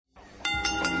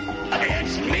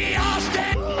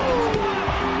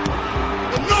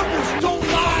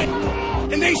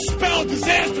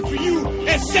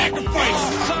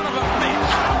sacrifice. Son of a bitch.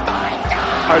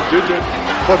 I did it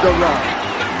for the love.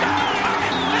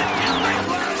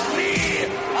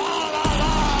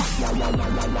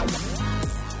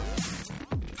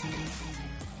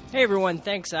 Hey everyone,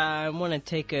 thanks. I want to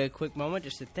take a quick moment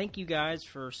just to thank you guys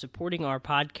for supporting our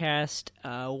podcast.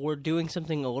 We're doing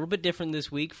something a little bit different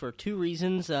this week for two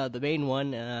reasons. The main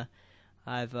one,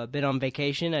 I've been on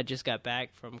vacation. I just got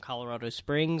back from Colorado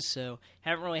Springs, so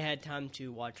haven't really had time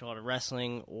to watch a lot of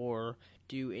wrestling or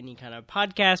do any kind of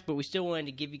podcast, but we still wanted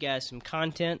to give you guys some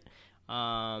content.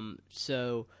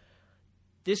 So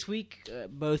this week,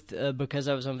 both because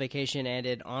I was on vacation and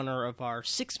in honor of our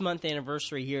 6-month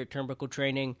anniversary here at Turnbuckle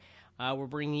Training, we're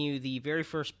bringing you the very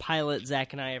first pilot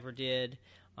Zach and I ever did.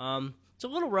 It's a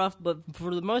little rough, but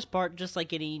for the most part, just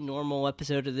like any normal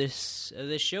episode of this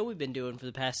show we've been doing for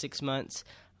the past 6 months,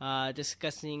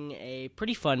 discussing a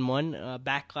pretty fun one,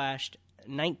 Backlash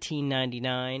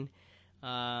 1999.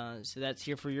 So that's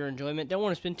here for your enjoyment. Don't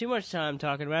want to spend too much time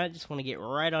talking about it. Just want to get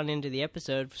right on into the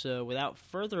episode. So without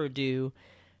further ado,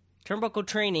 Turnbuckle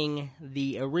Training,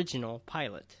 the original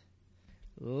pilot.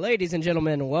 Ladies and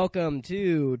gentlemen, welcome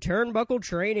to Turnbuckle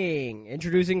Training.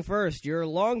 Introducing first your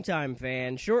longtime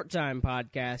fan, short-time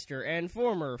podcaster, and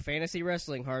former fantasy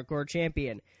wrestling hardcore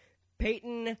champion,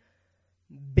 Peyton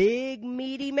Big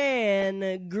Meaty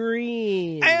Man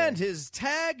Green. And his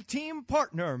tag team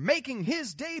partner, making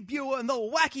his debut in the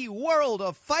wacky world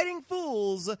of fighting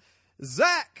fools,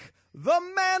 Zach the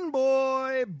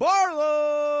Man-Boy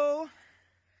Barlow.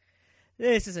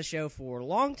 This is a show for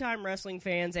longtime wrestling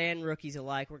fans and rookies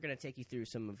alike. We're going to take you through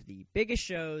some of the biggest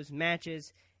shows,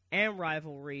 matches, and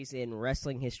rivalries in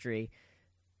wrestling history,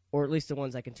 or at least the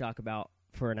ones I can talk about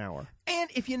for an hour. And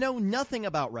if you know nothing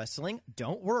about wrestling,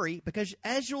 don't worry, because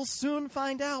as you'll soon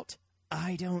find out,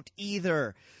 I don't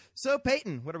either. So,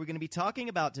 Peyton, what are we going to be talking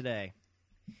about today?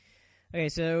 Okay,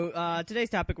 so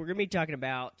today's topic, we're going to be talking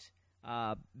about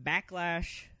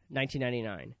Backlash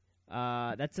 1999.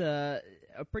 That's a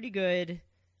pretty good,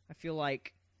 I feel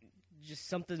like, just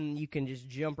something you can just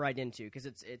jump right into, because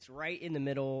it's right in the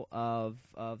middle of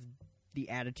the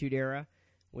Attitude Era,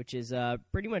 which is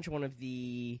pretty much one of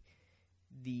the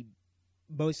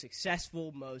most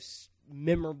successful, most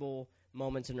memorable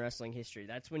moments in wrestling history.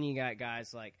 That's when you got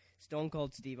guys like Stone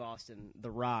Cold Steve Austin,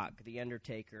 The Rock, The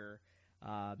Undertaker,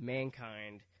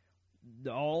 Mankind,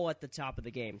 all at the top of the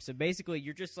game. So basically,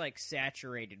 you're just like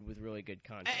saturated with really good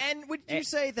content. And would you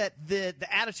say that the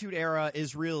Attitude Era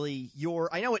is really your?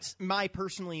 I know it's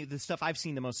the stuff I've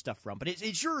seen the most stuff from, but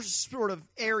it's your sort of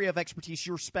area of expertise,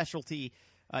 your specialty,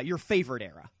 your favorite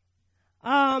era.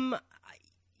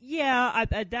 Yeah,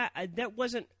 I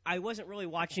wasn't really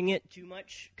watching it too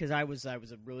much because I was a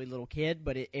really little kid.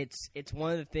 But it's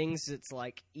one of the things that's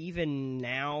like even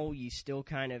now you still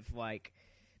kind of like.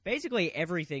 Basically,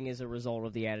 everything is a result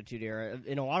of the Attitude Era.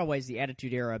 In a lot of ways, the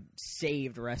Attitude Era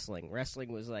saved wrestling.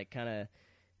 Wrestling was like kind of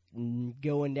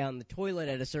going down the toilet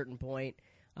at a certain point,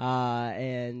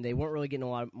 and they weren't really getting a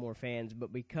lot more fans.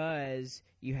 But because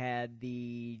you had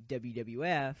the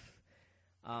WWF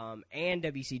and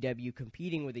WCW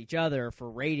competing with each other for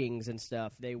ratings and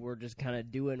stuff, they were just kind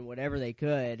of doing whatever they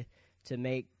could to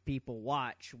make people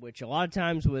watch, which a lot of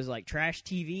times was like trash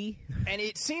TV. And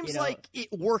it seems like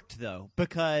it worked, though,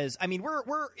 because, I mean, we're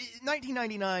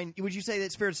 1999, would you say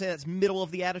it's fair to say that's middle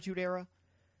of the Attitude Era?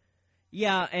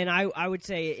 Yeah, and I would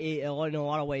say in a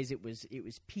lot of ways it was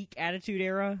peak Attitude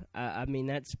Era. I mean,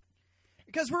 that's...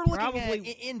 Because we're looking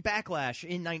at, in Backlash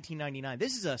in 1999,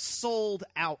 this is a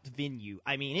sold-out venue.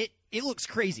 I mean, it looks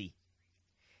crazy.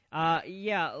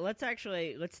 Yeah, let's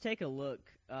take a look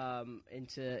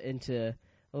into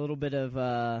a little bit of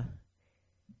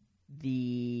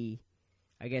the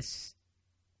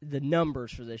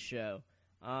numbers for this show.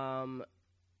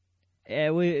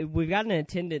 We've got an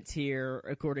attendance here,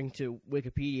 according to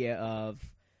Wikipedia, of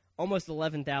almost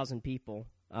 11,000 people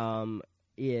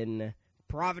in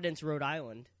Providence, Rhode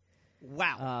Island.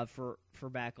 Wow. For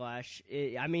Backlash.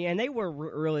 And they were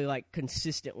really like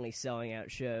consistently selling out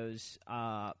shows,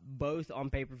 both on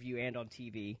pay-per-view and on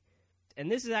TV. And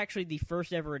this is actually the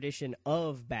first ever edition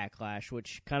of Backlash,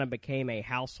 which kind of became a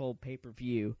household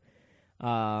pay-per-view.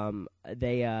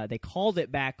 They called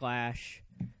it Backlash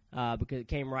because it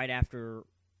came right after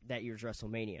that year's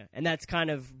WrestleMania. And that's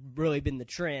kind of really been the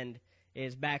trend,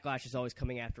 is Backlash is always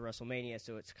coming after WrestleMania,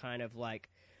 so it's kind of like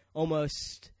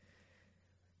almost...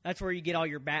 That's where you get all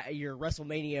your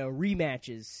WrestleMania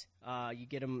rematches. You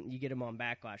get them on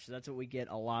Backlash. So that's what we get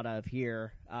a lot of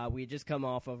here. We had just come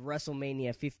off of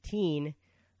WrestleMania 15,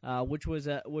 which was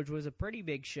a pretty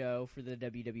big show for the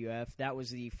WWF. That was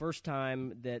the first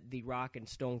time that The Rock and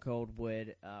Stone Cold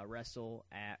would wrestle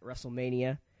at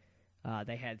WrestleMania.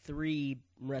 They had 3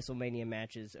 WrestleMania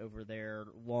matches over their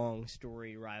long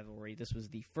story rivalry. This was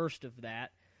the first of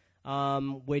that,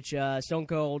 which Stone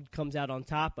Cold comes out on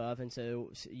top of. And so,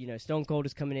 Stone Cold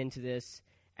is coming into this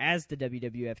as the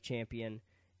WWF champion,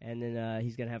 and then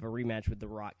he's going to have a rematch with The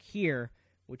Rock here,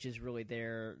 which is really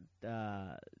the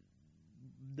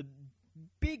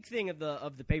big thing of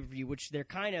the pay-per-view, which they're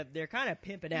kind of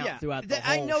pimping out throughout the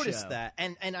whole I noticed show. that,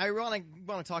 and I want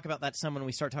to talk about that some when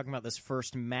we start talking about this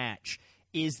first match.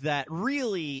 Is that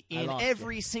really in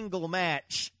every single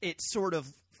match, it's sort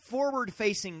of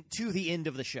forward-facing to the end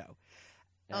of the show.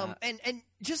 And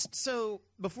just so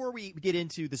before we get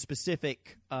into the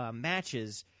specific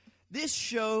matches, this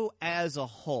show as a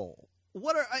whole,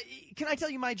 can I tell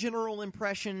you my general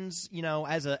impressions?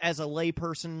 As a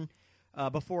layperson.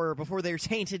 Before they're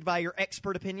tainted by your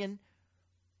expert opinion?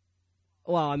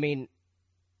 Well, I mean,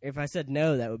 if I said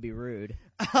no, that would be rude.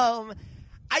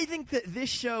 I think that this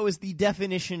show is the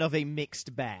definition of a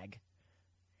mixed bag.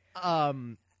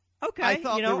 Okay, I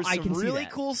thought there was I some can really see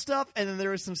that. cool stuff, and then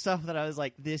there was some stuff that I was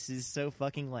like, this is so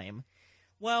fucking lame.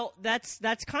 Well, that's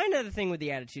kind of the thing with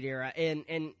the Attitude Era,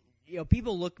 and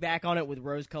people look back on it with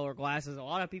rose-colored glasses. A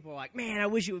lot of people are like, man, I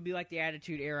wish it would be like the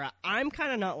Attitude Era. I'm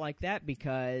kind of not like that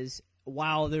because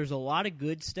while there's a lot of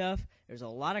good stuff, there's a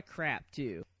lot of crap,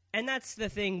 too. And that's the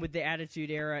thing with the Attitude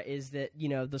Era is that,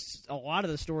 a lot of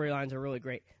the storylines are really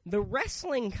great. The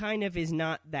wrestling kind of is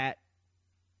not that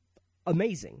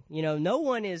amazing. No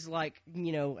one is like,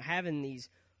 having these,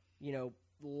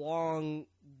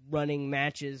 long-running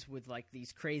matches with, like,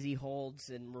 these crazy holds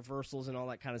and reversals and all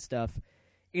that kind of stuff.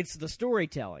 It's the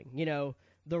storytelling.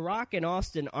 The Rock and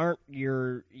Austin aren't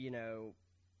your,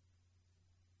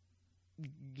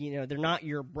 they're not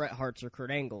your Bret Harts or Kurt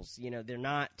Angles. They're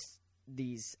not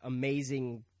these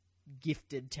amazing,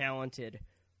 gifted, talented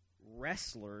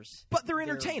wrestlers. But they're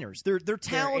entertainers. They're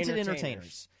talented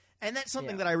entertainers. And that's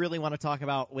something that I really want to talk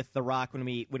about with The Rock when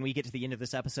we get to the end of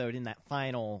this episode in that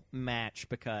final match,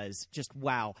 because just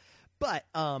wow. But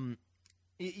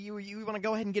you want to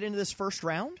go ahead and get into this first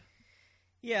round?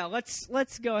 Yeah, let's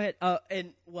go ahead.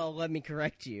 Let me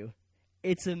correct you.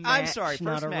 It's a match. I'm sorry,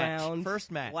 not a round.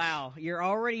 First match. Wow, you're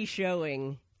already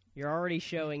showing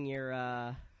your.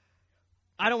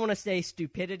 I don't want to say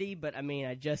stupidity, but I mean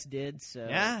I just did. So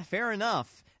yeah, fair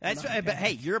enough. But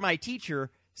hey, you're my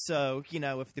teacher, so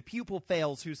if the pupil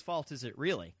fails, whose fault is it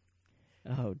really?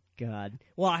 Oh God.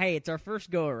 Well, hey, it's our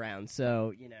first go around,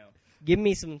 so give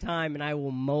me some time, and I will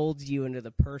mold you into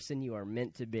the person you are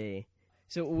meant to be.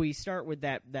 So we start with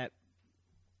that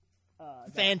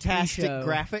fantastic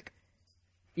graphic.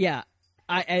 Yeah,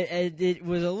 it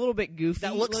was a little bit goofy.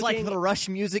 That looks like the Rush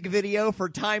music video for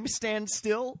Time Stands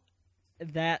Still.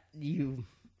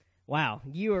 Wow,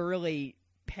 you are really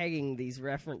pegging these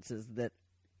references that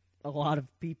a lot of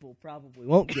people probably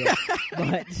won't get.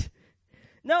 But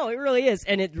no, it really is,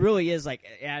 and it really is like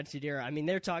Attitude Era. I mean,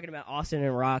 they're talking about Austin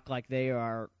and Rock like they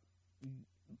are,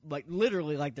 like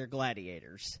literally like they're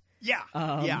gladiators. Yeah,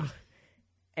 yeah.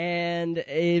 And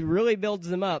it really builds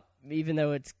them up, even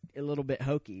though it's a little bit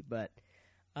hokey. But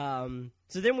so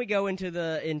then we go into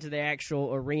the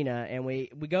actual arena, and we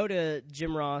go to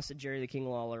Jim Ross and Jerry the King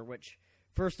Lawler, which,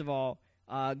 first of all,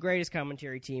 greatest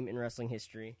commentary team in wrestling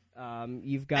history.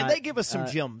 You've got, and they give us some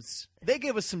gems. They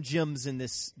give us some gems in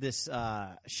this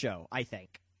show, I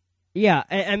think. Yeah,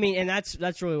 I mean, and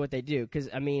that's really what they do, because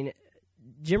I mean,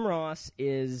 Jim Ross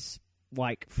is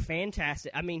like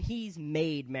fantastic. I mean, he's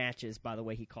made matches by the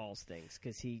way he calls things,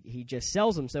 because he just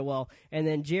sells them so well. And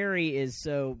then Jerry is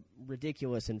so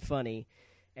ridiculous and funny,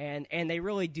 and they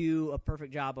really do a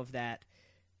perfect job of that,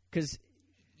 because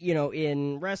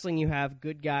in wrestling you have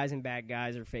good guys and bad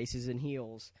guys, or faces and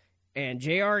heels, and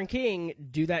JR and King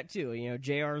do that too.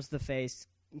 JR's the face,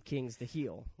 King's the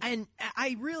heel. And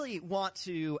I really want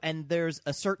to, and there's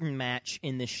a certain match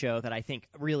in this show that I think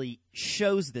really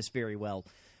shows this very well.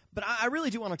 But I really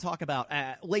do want to talk about,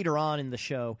 later on in the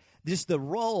show, just the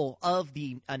role of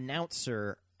the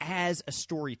announcer as a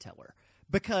storyteller.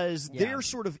 Because they're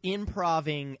sort of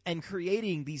improvising and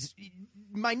creating these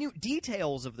minute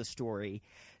details of the story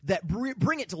that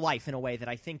bring it to life in a way that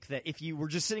I think that if you were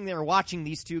just sitting there watching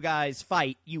these two guys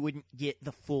fight, you wouldn't get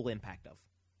the full impact of.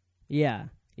 Yeah.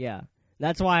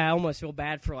 That's why I almost feel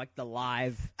bad for, like, the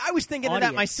live I was thinking of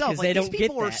that myself. Like, these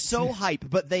people are so hype,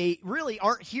 but they really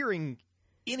aren't hearing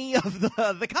any of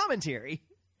the commentary.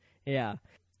 Yeah.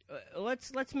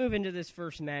 Let's move into this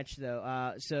first match,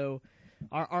 though. So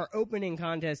our opening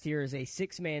contest here is a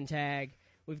 6-man tag.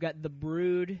 We've got The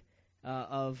Brood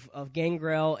of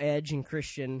Gangrel, Edge, and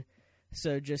Christian.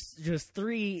 So just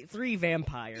three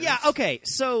vampires. Yeah, okay.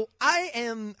 So I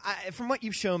am, from what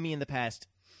you've shown me in the past,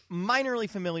 minorly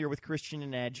familiar with Christian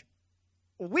and Edge.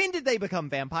 When did they become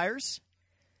vampires?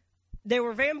 They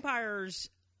were vampires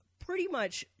pretty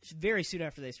much very soon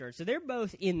after they started. So they're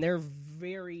both in their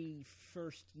very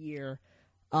first year.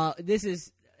 This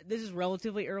is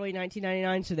relatively early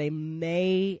 1999, so they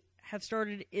may have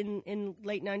started in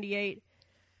late 98.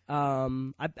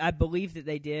 I believe that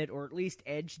they did, or at least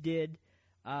Edge did.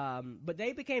 But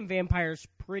they became vampires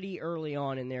pretty early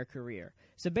on in their career.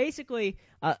 So basically,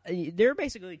 there are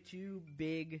basically two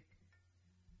big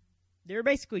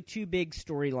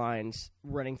storylines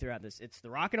running throughout this. It's The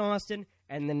Rock and Austin,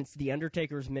 and then it's The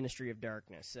Undertaker's Ministry of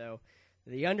Darkness. So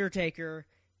The Undertaker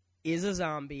is a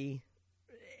zombie,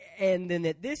 and then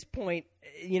at this point,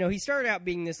 he started out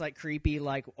being this like creepy,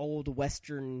 like old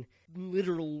Western,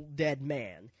 literal dead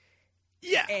man.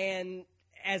 Yeah. And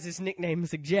as his nickname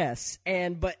suggests,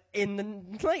 but in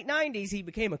the late 90s, he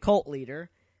became a cult leader,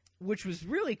 which was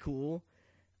really cool,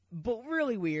 but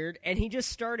really weird, and he just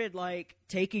started, like,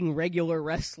 taking regular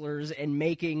wrestlers and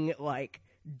making, like,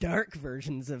 dark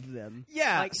versions of them.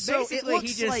 Yeah, like, so it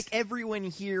looks he like everyone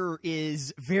here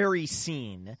is very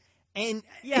seen. And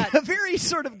yeah, in a very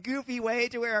sort of goofy way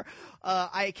to where,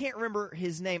 I can't remember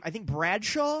his name. I think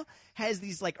Bradshaw has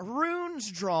these, like,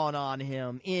 runes drawn on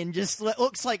him in just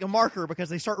looks like a marker because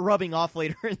they start rubbing off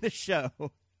later in the show.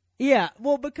 Yeah,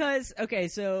 well, because, okay,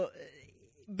 so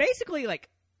basically, like,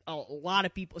 a lot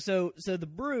of people, so the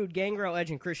Brood, Gangrel, Edge,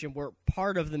 and Christian were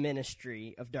part of the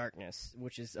Ministry of Darkness,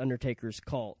 which is Undertaker's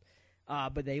cult,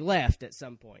 but they left at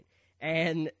some point.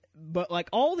 But like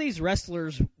all these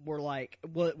wrestlers were like,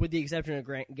 with the exception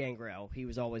of Gangrel, he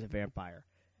was always a vampire.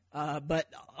 But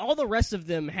all the rest of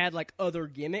them had like other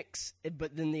gimmicks.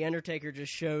 But then the Undertaker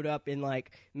just showed up and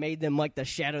like made them like the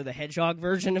Shadow the Hedgehog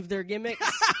version of their gimmicks.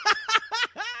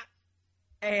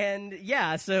 And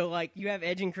yeah, so like you have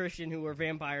Edge and Christian who are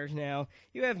vampires now.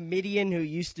 You have Midian who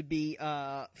used to be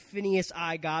Phineas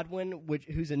I. Godwin,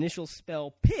 whose initials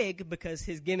spell pig because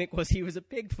his gimmick was he was a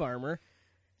pig farmer.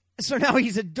 So now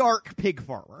he's a dark pig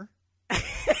farmer.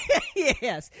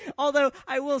 Yes. Although,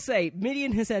 I will say,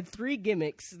 Midian has had 3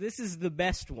 gimmicks. This is the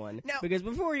best one. Now, because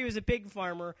before he was a pig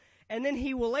farmer, and then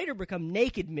he will later become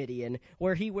Naked Midian,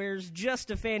 where he wears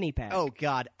just a fanny pack. Oh,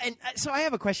 God. And so I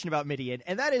have a question about Midian,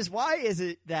 and that is, why is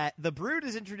it that the Brood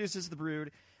is introduced as the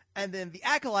Brood, and then the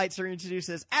Acolytes are introduced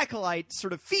as Acolytes,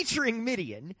 sort of featuring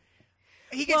Midian?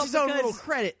 He gets his own little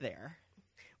credit there.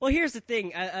 Well, here's the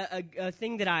thing. A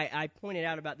thing that I pointed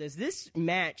out about this. This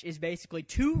match is basically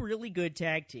 2 really good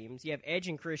tag teams. You have Edge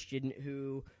and Christian,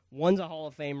 who one's a Hall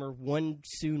of Famer, one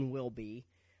soon will be.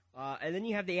 And then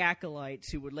you have the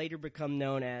Acolytes, who would later become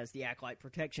known as the Acolyte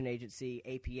Protection Agency,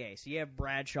 APA. So you have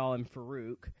Bradshaw and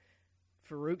Farouk.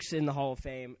 Farouk's in the Hall of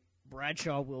Fame.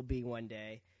 Bradshaw will be one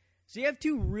day. So you have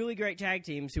 2 really great tag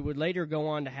teams who would later go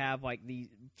on to have like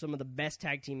some of the best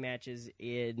tag team matches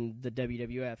in the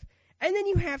WWF. And then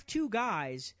you have 2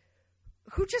 guys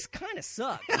who just kind of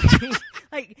suck.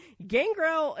 Like,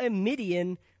 Gangrel and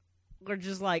Midian are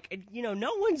just like,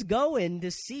 no one's going to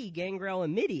see Gangrel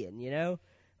and Midian,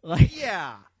 Like,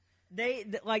 yeah.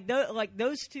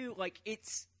 Those 2, like,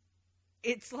 it's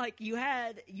like you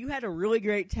had a really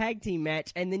great tag team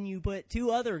match, and then you put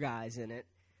 2 other guys in it.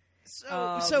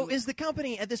 So is the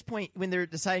company, at this point, when they're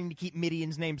deciding to keep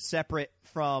Midian's name separate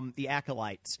from the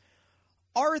Acolytes,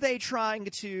 are they trying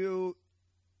to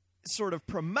sort of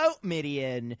promote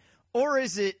Midian, or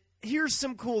is it, here's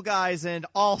some cool guys, and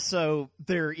also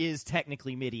there is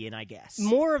technically Midian, I guess?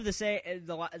 More of the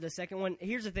second one.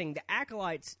 Here's the thing. The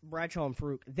Acolytes, Bradshaw and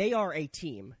Farouk, they are a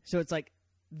team. So it's like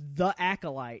the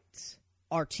Acolytes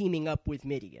are teaming up with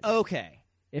Midian. Okay.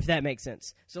 If that makes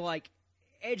sense. So, like,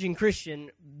 Edge and Christian,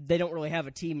 they don't really have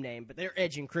a team name, but they're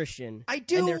Edge and Christian. I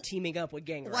do. And they're teaming up with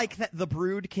Gangrel. Like that the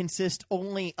Brood consist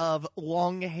only of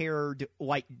long-haired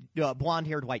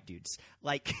blonde-haired white dudes.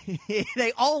 Like,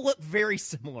 they all look very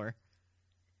similar.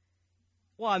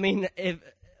 Well, I mean, if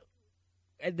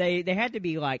they had to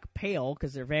be, like, pale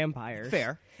because they're vampires.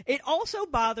 Fair. It also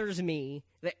bothers me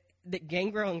that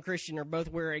Gangrel and Christian are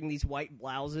both wearing these white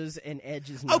blouses and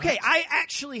Edge is not. Okay, I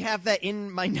actually have that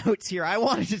in my notes here. I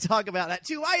wanted to talk about that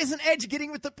too. Why isn't Edge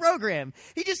getting with the program?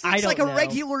 He just looks like a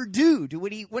regular dude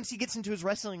once he gets into his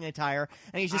wrestling attire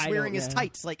and he's just wearing his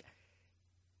tights. Like,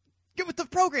 get with the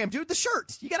program, dude. The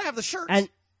shirt. You gotta have the shirt.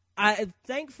 And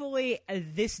thankfully,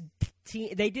 this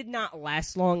team, they did not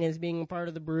last long as being a part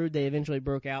of the Brood. They eventually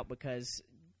broke out because,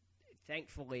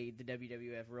 thankfully, the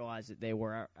WWF realized that they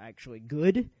were actually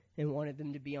good and wanted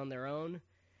them to be on their own.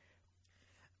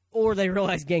 or they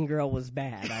realized Gangrel was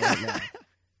bad. I don't know.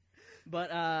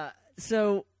 But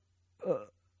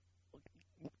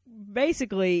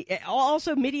basically,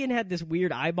 also Mideon had this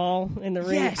weird eyeball in the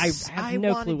ring. Yes, I have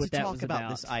no clue what to that talk was about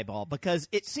this eyeball because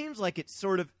it seems like it's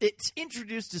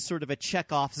introduced as sort of a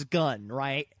Chekhov's gun,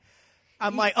 right?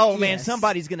 I'm like, oh man, Yes.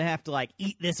 somebody's gonna have to like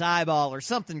eat this eyeball or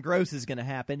something gross is gonna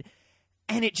happen,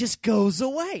 and it just goes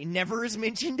away, never is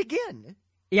mentioned again.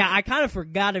 Yeah, I kind of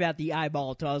forgot about the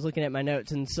eyeball until I was looking at my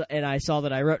notes, and I saw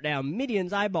that I wrote down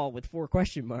Mideon's eyeball with 4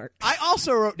 question marks. I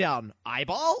also wrote down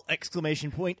eyeball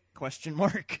exclamation point question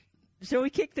mark. So we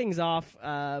kick things off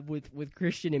with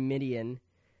Christian and Mideon,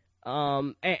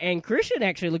 and Christian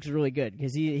actually looks really good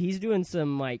because he's doing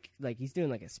some like he's doing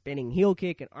like a spinning heel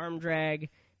kick, an arm drag.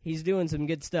 He's doing some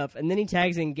good stuff, and then he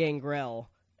tags in Gangrel,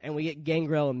 and we get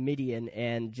Gangrel and Mideon,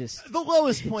 and just The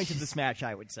lowest point of this match,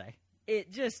 I would say.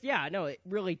 it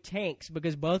really tanks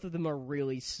because both of them are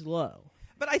really slow.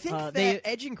 But I think that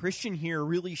Edge and Christian here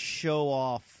really show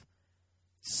off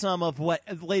some of what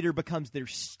later becomes their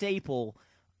staple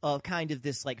of kind of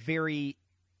this like very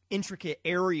intricate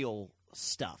aerial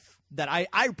stuff that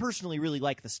I personally really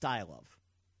like the style of.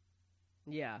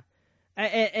 Yeah,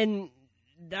 and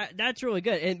that's really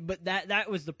good. But that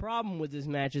was the problem with this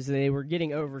match is they were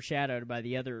getting overshadowed by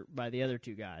the other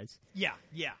two guys. Yeah.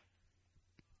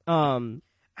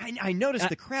 I noticed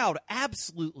the crowd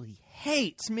absolutely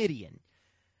hates Mideon.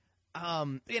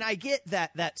 And I get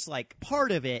that that's like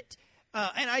part of it.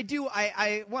 And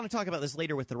I want to talk about this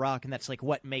later with The Rock, and that's like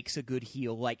what makes a good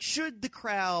heel. Like, should the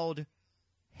crowd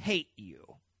hate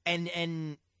you?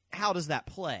 And how does that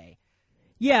play?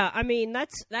 Yeah, I mean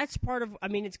that's part of. I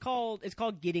mean it's called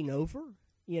getting over,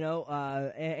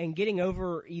 and getting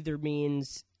over either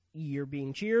means you're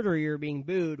being cheered or you're being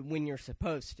booed when you're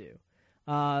supposed to.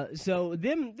 So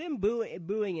them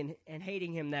booing and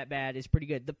hating him that bad is pretty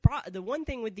good. The one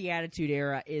thing with the Attitude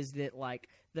Era is that like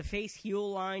the face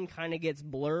heel line kind of gets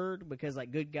blurred because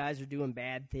like good guys are doing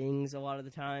bad things a lot of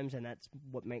the times, and that's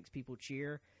what makes people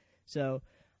cheer. So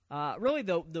really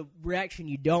the reaction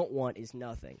you don't want is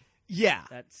nothing. Yeah,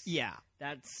 That's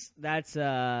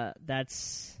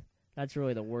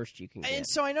really the worst you can get. And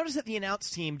so I noticed that the announce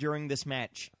team during this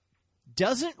match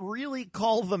doesn't really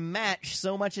call the match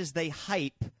so much as they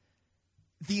hype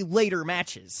the later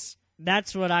matches.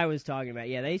 That's what I was talking about.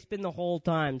 Yeah, they spend the whole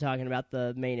time talking about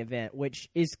the main event, which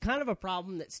is kind of a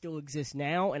problem that still exists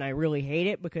now, and I really hate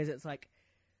it because it's like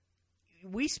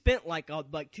we spent like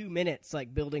 2 minutes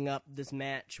like building up this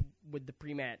match with the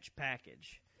pre-match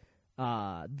package.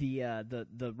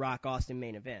 The Rock Austin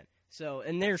main event. So,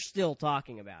 and they're still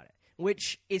talking about it,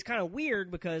 which is kind of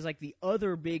weird because like the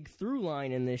other big through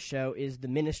line in this show is the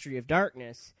Ministry of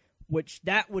Darkness, which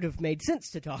that would have made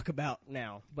sense to talk about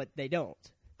now, but they don't.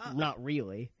 Not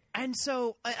really. And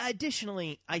so,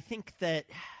 additionally, I think that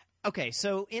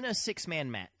so in a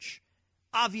 6-man match,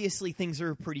 obviously things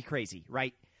are pretty crazy,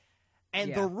 right?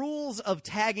 And the rules of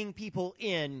tagging people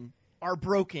in are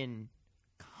broken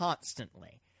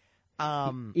constantly.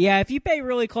 If you pay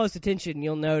really close attention,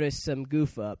 you'll notice some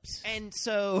goof-ups. And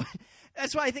so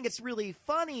that's why I think it's really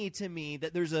funny to me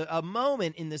that there's a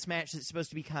moment in this match that's supposed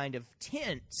to be kind of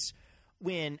tense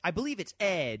when, I believe it's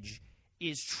Edge,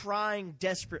 is trying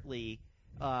desperately.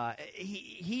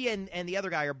 He and the other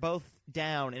guy are both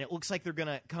down, and it looks like they're going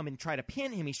to come and try to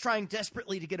pin him. He's trying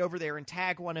desperately to get over there and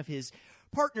tag one of his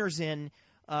partners in.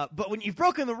 But when you've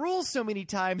broken the rules so many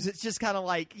times, it's just kind of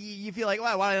like you feel like,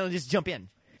 well, why don't I just jump in?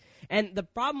 And the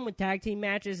problem with tag team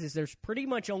matches is there's pretty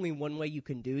much only one way you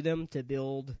can do them to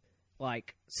build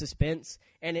like suspense,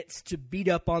 and it's to beat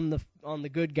up on the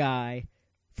good guy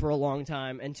for a long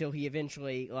time until he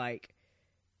eventually like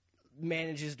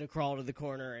manages to crawl to the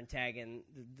corner and tag and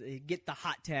get the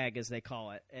hot tag as they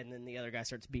call it, and then the other guy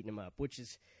starts beating him up, which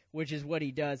is what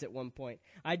he does at one point.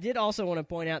 I did also want to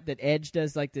point out that Edge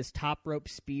does like this top rope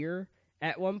spear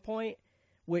at one point,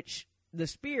 which the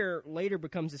spear later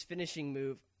becomes his finishing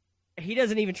move. He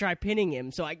doesn't even try pinning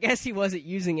him, so I guess he wasn't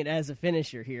using it as a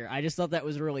finisher here. I just thought that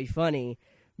was really funny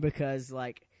because,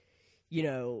 like,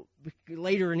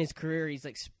 later in his career, he's,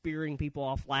 like, spearing people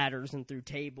off ladders and through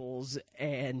tables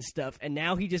and stuff, and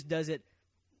now he just does it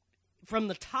from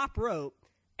the top rope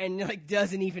and, like,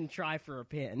 doesn't even try for a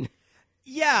pin.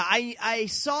 Yeah, I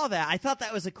saw that. I thought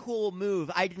that was a cool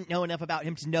move. I didn't know enough about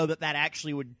him to know that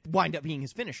actually would wind up being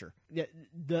his finisher.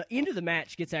 The end of the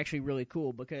match gets actually really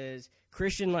cool because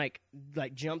Christian like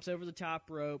jumps over the top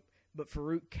rope, but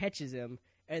Farouk catches him,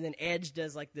 and then Edge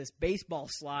does like this baseball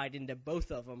slide into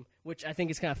both of them, which I think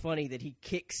is kind of funny that he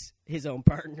kicks his own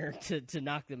partner to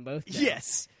knock them both down.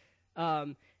 Yes.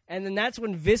 And then that's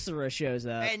when Viscera shows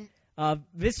up. And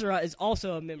Viscera is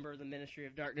also a member of the Ministry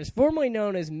of Darkness, formerly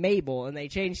known as Mabel, and they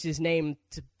changed his name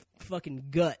to fucking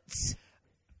Guts.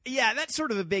 Yeah, that's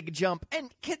sort of a big jump. And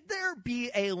could there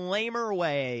be a lamer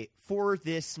way for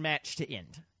this match to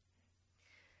end?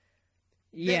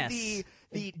 Yes.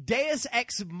 The Deus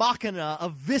Ex Machina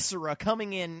of Viscera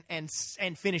coming in and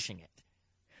finishing it.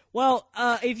 Well,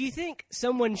 if you think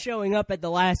someone showing up at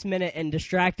the last minute and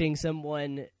distracting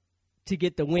someone to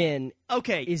get the win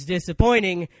is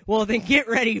disappointing, well, then get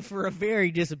ready for a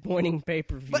very disappointing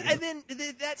pay-per-view. But and then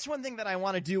that's one thing that I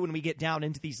want to do when we get down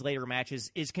into these later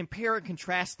matches is compare and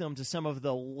contrast them to some of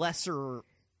the lesser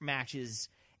matches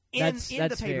in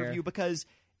the pay-per-view because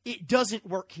it doesn't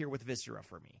work here with Viscera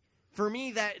for me. For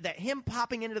me, that him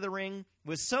popping into the ring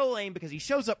was so lame because he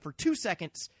shows up for 2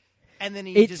 seconds and then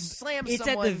he just slams someone. It's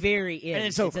at the very end. And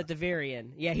it's over. It's at the very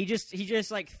end. Yeah, he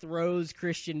just like throws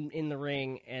Christian in the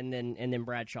ring and then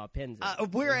Bradshaw pins him.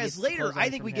 Whereas later, I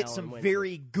think we get some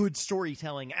very good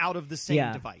storytelling out of the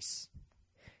same device.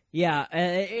 Yeah,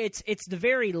 it's the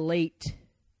very late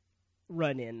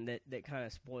run-in that kind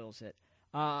of spoils it.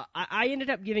 I ended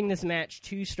up giving this match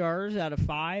 2 stars out of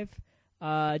 5,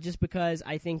 just because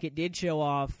I think it did show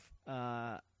off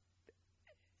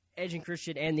Edge and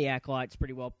Christian and the Acolytes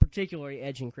pretty well, particularly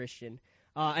Edge and Christian.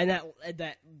 And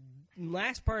that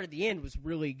last part at the end was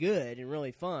really good and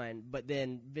really fun, but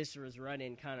then Viscera's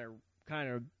run-in kind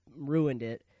of ruined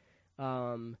it.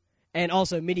 And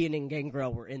also, Mideon and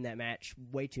Gangrel were in that match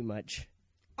way too much.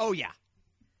 Oh, yeah.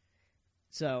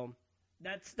 So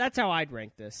that's how I'd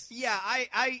rank this. Yeah,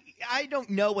 I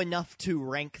don't know enough to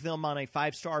rank them on a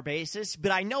 5-star basis,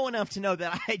 but I know enough to know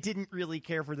that I didn't really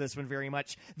care for this one very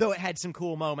much, though it had some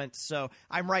cool moments, so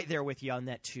I'm right there with you on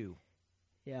that too.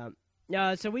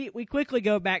 Yeah. So we quickly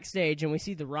go backstage and we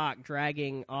see The Rock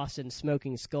dragging Austin's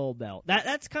smoking skull belt.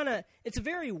 That's kind of, it's a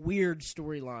very weird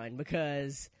storyline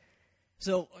because,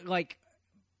 so like,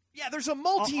 yeah, there's a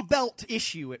multi-belt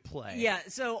issue at play. Yeah,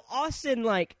 so Austin,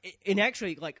 like,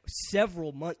 actually, like,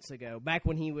 several months ago, back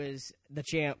when he was the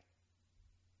champ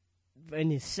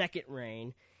in his second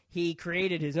reign, he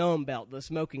created his own belt, the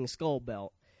Smoking Skull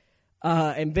belt.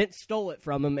 And Vince stole it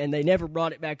from him, and they never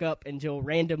brought it back up until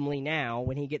randomly now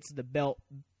when he gets the belt,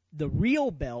 the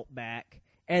real belt back.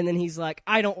 And then he's like,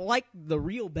 I don't like the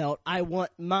real belt. I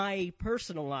want my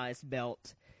personalized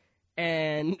belt.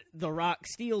 And The Rock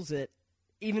steals it.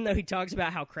 Even though he talks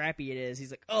about how crappy it is,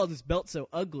 he's like, oh, this belt's so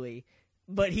ugly.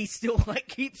 But he still, like,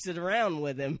 keeps it around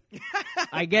with him.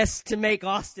 I guess to make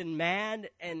Austin mad.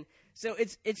 And so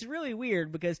it's really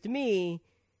weird because to me,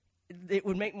 it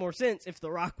would make more sense if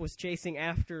The Rock was chasing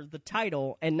after the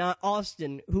title and not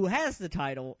Austin, who has the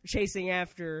title, chasing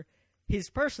after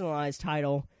his personalized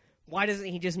title. Why doesn't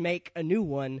he just make a new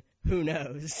one? Who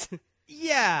knows?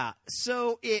 Yeah,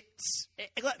 so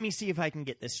let me see if I can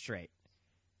get this straight.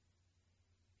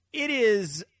 It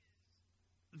is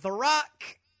The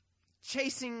Rock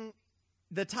chasing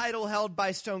the title held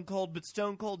by Stone Cold, but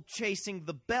Stone Cold chasing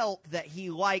the belt that he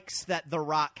likes that The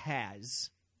Rock has.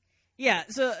 Yeah,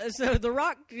 so The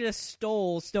Rock just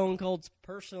stole Stone Cold's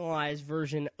personalized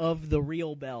version of the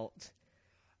real belt,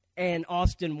 and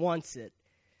Austin wants it.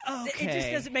 Okay. It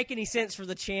just doesn't make any sense for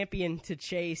the champion to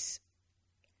chase,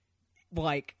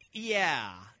 like,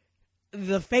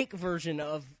 the fake version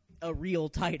of a real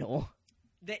title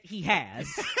that he has.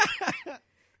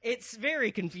 It's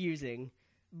very confusing,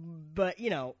 but,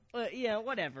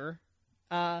 whatever.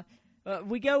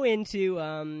 We go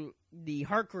into the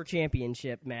Hardcore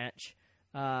Championship match,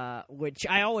 which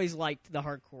I always liked the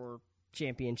Hardcore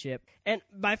Championship. And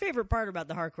my favorite part about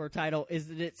the Hardcore title is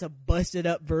that it's a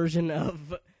busted-up version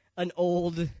of an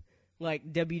old,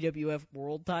 like, WWF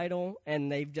World title,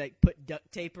 and they've, like, put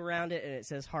duct tape around it, and it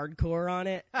says Hardcore on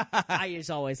it. I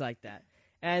just always like that.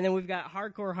 And then we've got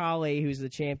Hardcore Holly, who's the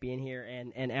champion here,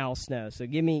 and Al Snow. So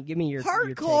give me your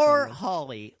Hardcore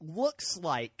Holly looks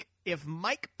like if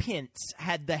Mike Pence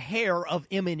had the hair of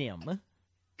Eminem.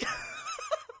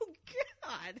 Oh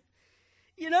God!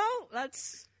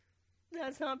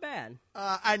 That's not bad.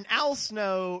 And Al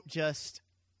Snow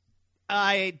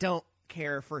I don't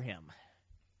care for him.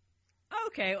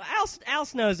 Okay, well, Al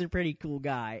Snow's a pretty cool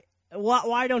guy.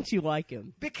 Why don't you like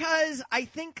him? Because I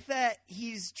think that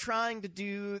he's trying to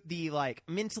do the, like,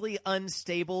 mentally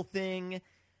unstable thing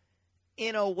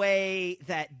in a way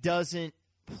that doesn't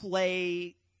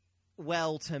play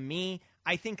well to me.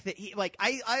 I think that he, like,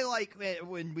 I like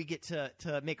when we get to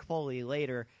Mick Foley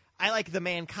later, I like the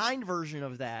Mankind version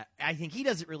of that. I think he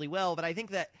does it really well, but I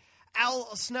think that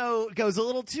Al Snow goes a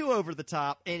little too over the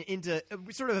top and into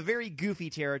sort of a very goofy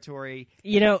territory.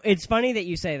 It's funny that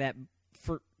you say that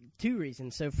for 2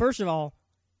 reasons. So first of all,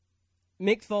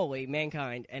 Mick Foley,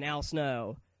 Mankind, and Al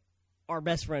Snow are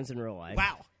best friends in real life.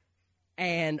 Wow.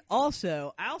 And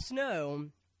also, Al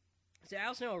Snow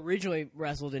originally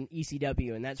wrestled in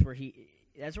ECW, and that's where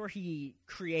he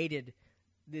created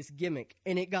this gimmick,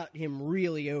 and it got him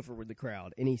really over with the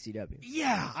crowd in ECW.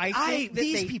 Yeah, I think that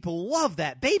these people love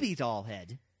that baby doll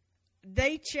head.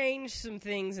 They changed some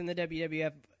things in the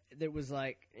WWF that was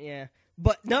like, yeah.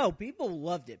 But no, people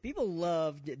loved it. People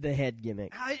loved the head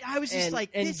gimmick. I was just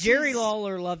and Jerry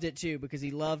Lawler loved it too because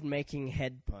he loved making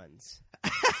head puns.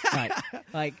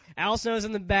 like Al Snow's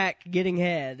in the back getting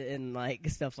head and like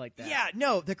stuff like that. Yeah,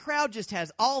 no, the crowd just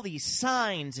has all these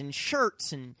signs and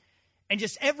shirts and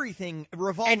just everything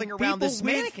revolving And around this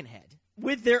people mannequin head.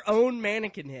 with their own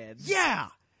mannequin heads. Yeah,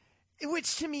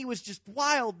 which to me was just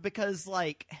wild because,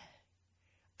 like,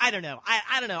 I don't know.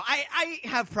 I don't know. I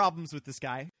have problems with this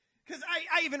guy because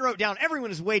I even wrote down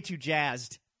everyone is way too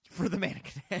jazzed for the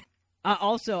mannequin head.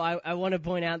 Also, I want to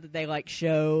point out that they like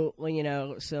show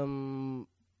some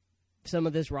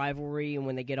of this rivalry and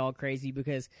when they get all crazy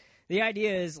because the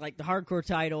idea is like the hardcore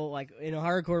title, like in a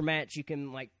hardcore match, you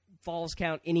can like falls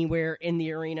count anywhere in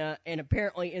the arena and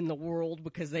apparently in the world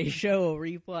because they show a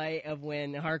replay of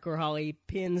when Hardcore Holly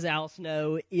pins Al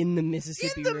Snow in the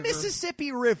Mississippi River.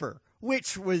 Mississippi River,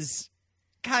 which was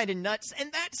kind of nuts,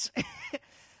 and that's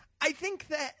I think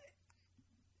that.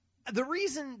 The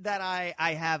reason that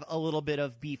I have a little bit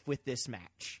of beef with this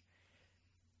match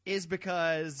is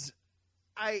because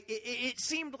it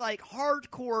seemed like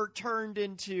hardcore turned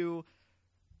into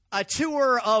a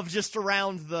tour of just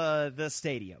around the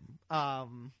stadium.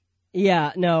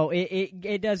 Yeah, no,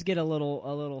 it does get a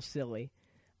little silly.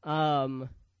 I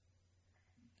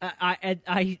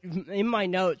in my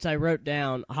notes I wrote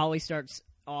down Holly starts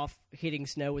off hitting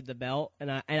Snow with the belt,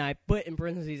 and I put in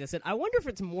parentheses, I said, I wonder if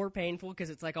it's more painful because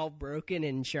it's like all broken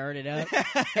and sharded up.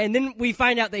 And then we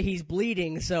find out that he's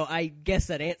bleeding, so I guess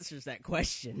that answers that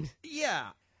question. Yeah.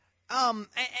 And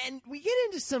we get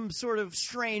into some sort of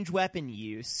strange weapon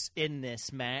use in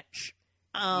this match.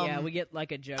 Yeah, we get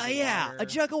like a jug of water. A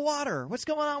jug of water. What's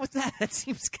going on with that? That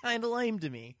seems kind of lame to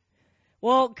me.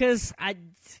 Well, because I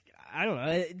don't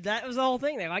know. That was the whole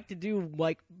thing. They like to do,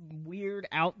 like, weird,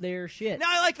 out there shit. No,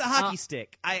 I like the hockey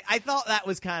stick. I thought that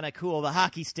was kind of cool, the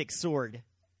hockey stick sword.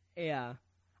 Yeah.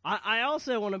 I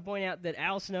also want to point out that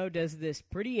Al Snow does this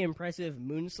pretty impressive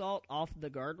moonsault off the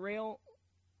guardrail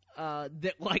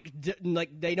that, like,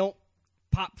 they don't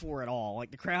pop for at all.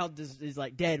 Like, the crowd is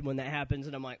like, dead when that happens,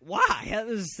 and I'm like, why? That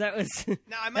was No,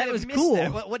 I might that have was missed cool.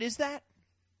 that. What is that?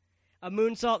 A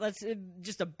moonsault, that's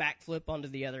just a backflip onto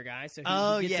the other guy. So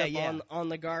he gets up on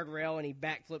the guardrail and he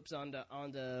backflips onto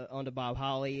Bob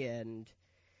Holly, and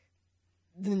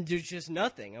then there's just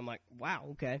nothing. I'm like, wow,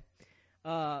 okay.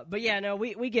 But yeah, no,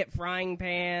 we get frying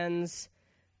pans,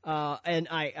 and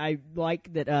I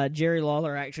like that Jerry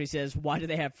Lawler actually says, why do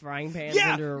they have frying pans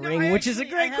under a ring? Which is a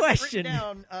great question.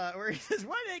 Down, where he says,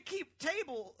 why do they keep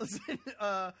tables and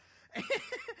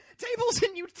tables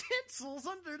and utensils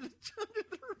under the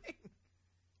ring?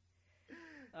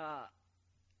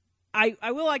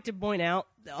 I will like to point out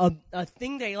a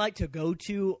thing they like to go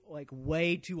to like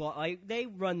way too like they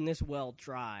run this well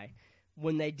dry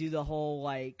when they do the whole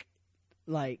like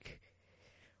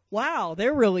wow,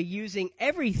 they're really using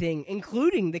everything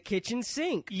including the kitchen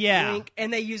sink. Yeah.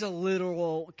 And they use a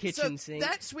literal kitchen sink.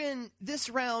 That's when this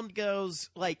round goes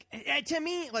like to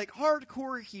me like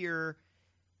hardcore here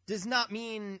does not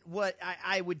mean what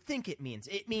I would think it means.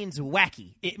 It means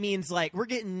wacky. It means like we're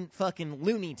getting fucking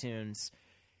Looney Tunes.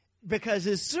 Because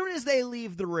as soon as they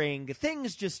leave the ring,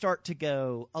 things just start to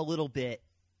go a little bit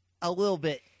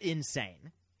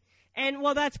insane. And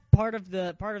well, that's part of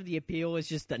the appeal is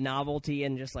just the novelty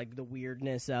and just like the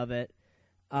weirdness of it.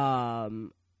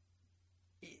 And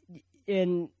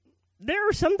there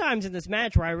are some times in this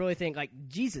match where I really think like,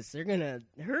 Jesus, they're gonna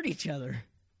hurt each other.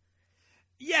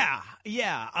 Yeah,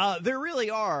 there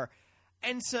really are.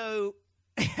 And so,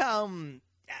 we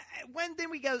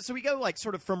go like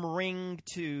sort of from ring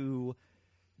to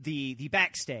the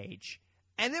backstage,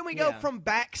 and then we go from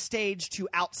backstage to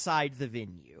outside the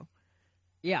venue.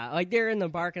 Yeah, like they're in the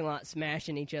parking lot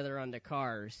smashing each other onto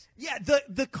cars. Yeah,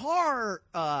 the car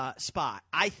spot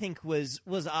I think was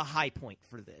a high point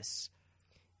for this.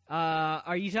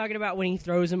 Are you talking about when he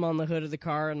throws him on the hood of the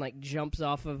car and like jumps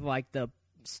off of like the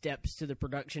steps to the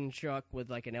production truck with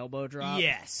like an elbow drop?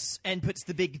 Yes, and puts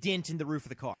the big dent in the roof of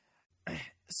the car.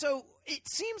 So it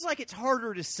seems like it's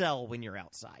harder to sell when you're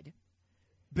outside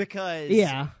because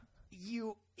it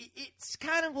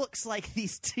kind of looks like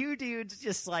these two dudes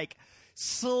just like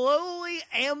slowly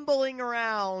ambling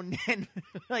around and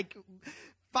like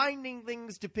finding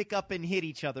things to pick up and hit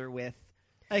each other with.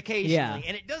 occasionally. Yeah.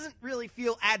 And it doesn't really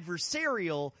feel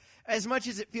adversarial as much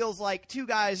as it feels like two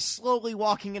guys slowly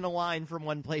walking in a line from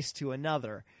one place to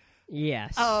another.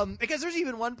 Yes. Because there's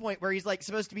even one point where he's like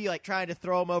supposed to be like trying to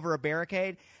throw him over a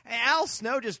barricade, and Al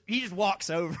Snow just walks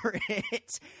over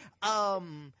it.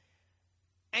 And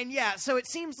yeah, so it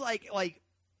seems like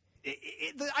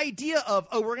the idea of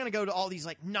we're gonna go to all these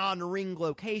like non-ring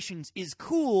locations is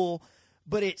cool,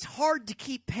 but it's hard to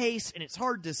keep pace and it's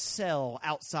hard to sell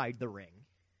outside the ring.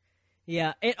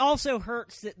 Yeah, it also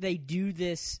hurts that they do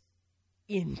this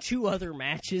in 2 other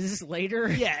matches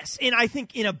later. Yes, and I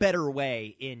think in a better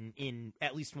way in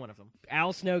at least one of them.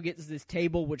 Al Snow gets this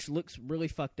table which looks really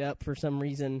fucked up for some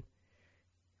reason.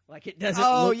 Like it doesn't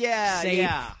look safe.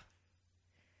 Yeah.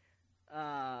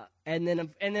 And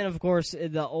then of course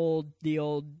the old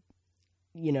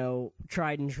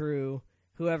tried and true,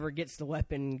 whoever gets the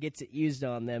weapon gets it used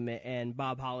on them, and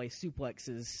Bob Holly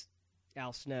suplexes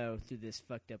Al Snow through this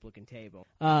fucked up looking table.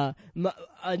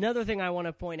 Another thing I want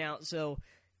to point out, so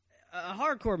a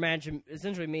hardcore match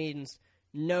essentially means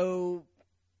you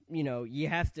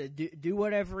have to do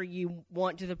whatever you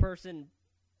want to the person.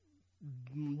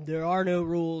 There are no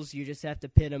rules. You just have to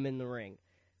pin them in the ring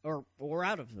or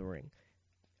out of the ring,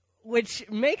 which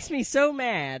makes me so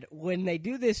mad when they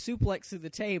do this suplex through the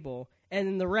table and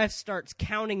then the ref starts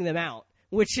counting them out,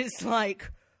 which is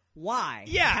like, why?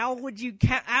 Yeah. How would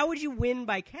you win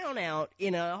by count out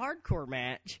in a hardcore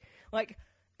match? Like,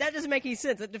 that doesn't make any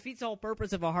sense. That defeats the whole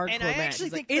purpose of a hardcore match. And I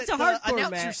actually think it's a the hardcore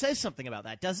announcer match. says something about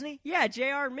that, doesn't he? Yeah,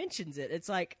 JR mentions it. It's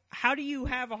like, how do you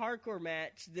have a hardcore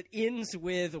match that ends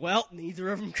with, well,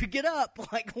 neither of them could get up?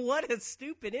 Like, what a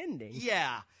stupid ending.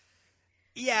 Yeah.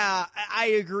 Yeah, I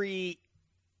agree.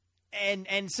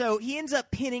 And so he ends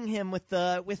up pinning him with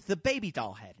the baby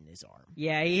doll head in his arm.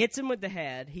 Yeah, he hits him with the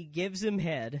head. He gives him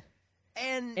head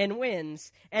and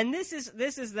wins. And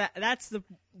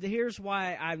here's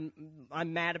why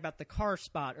I'm mad about the car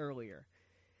spot earlier.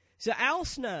 So Al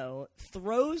Snow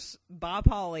throws Bob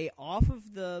Holly off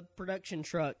of the production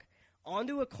truck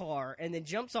onto a car and then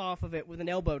jumps off of it with an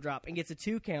elbow drop and gets a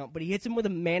 2 count, but he hits him with a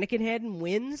mannequin head and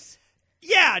wins.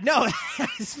 Yeah, no,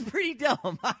 it's pretty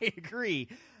dumb. I agree.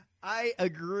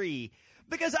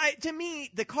 Because to me,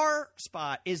 the car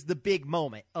spot is the big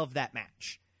moment of that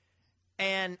match.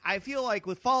 And I feel like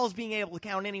with Falls being able to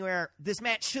count anywhere, this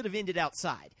match should have ended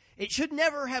outside. It should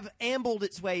never have ambled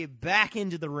its way back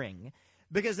into the ring,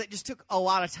 because it just took a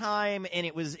lot of time and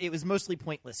it was mostly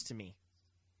pointless to me.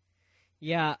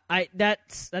 Yeah,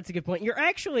 that's a good point. You're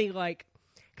actually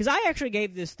because I actually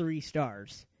gave this 3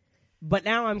 stars. But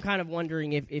now I'm kind of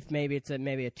wondering if maybe it's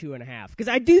maybe a 2.5, because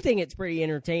I do think it's pretty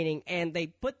entertaining, and they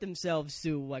put themselves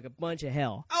through like a bunch of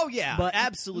hell. Oh yeah, but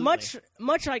absolutely.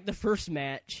 Much like the first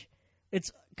match,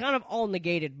 it's kind of all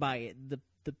negated by the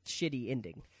shitty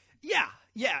ending. Yeah,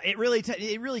 it really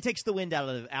takes the wind out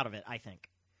of it, I think.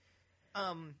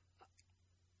 But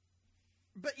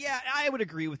yeah, I would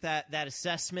agree with that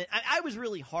assessment. I was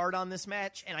really hard on this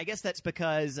match, and I guess that's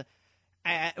because,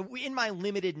 in my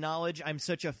limited knowledge, I'm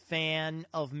such a fan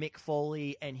of Mick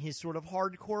Foley and his sort of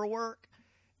hardcore work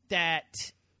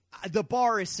that the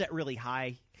bar is set really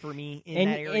high for me in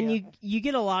that area. And you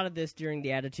get a lot of this during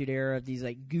the Attitude Era of these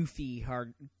like goofy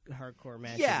hardcore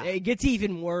matches. Yeah. It gets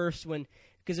even worse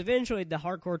because eventually the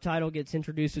hardcore title gets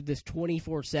introduced with this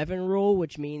 24/7 rule,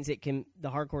 which means the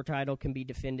hardcore title can be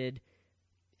defended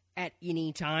at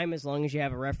any time as long as you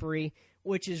have a referee,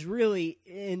 which is really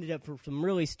ended up for some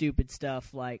really stupid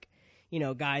stuff like,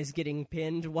 guys getting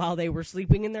pinned while they were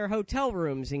sleeping in their hotel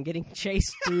rooms and getting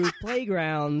chased through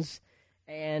playgrounds,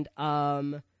 and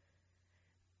a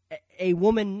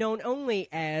woman known only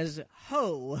as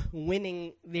Ho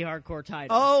winning the hardcore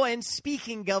title. Oh, and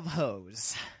speaking of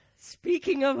hoes.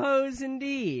 Speaking of hoes,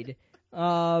 indeed.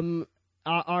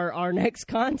 Our next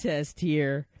contest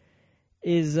here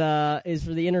is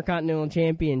for the Intercontinental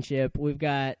Championship. We've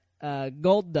got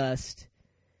Goldust,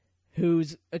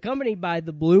 who's accompanied by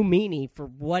the Blue Meanie for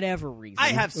whatever reason. I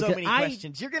have so many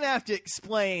questions. You're going to have to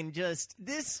explain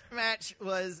this match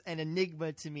was an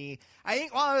enigma to me. I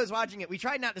think while I was watching it, we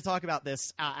tried not to talk about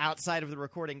this outside of the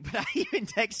recording, but I even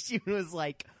texted you and was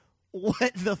like,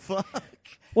 what the fuck?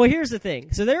 Well, here's the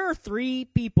thing. So there are 3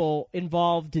 people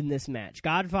involved in this match.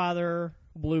 Godfather,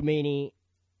 Blue Meanie,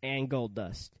 and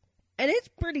Goldust. And it's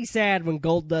pretty sad when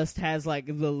Goldust has like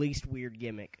the least weird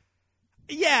gimmick.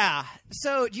 Yeah.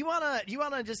 So do you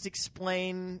wanna just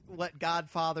explain what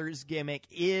Godfather's gimmick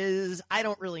is? I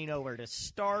don't really know where to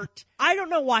start. I don't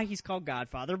know why he's called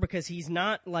Godfather, because he's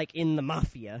not like in the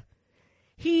mafia.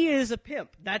 He is a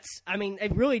pimp.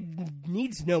 It really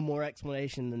needs no more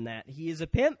explanation than that. He is a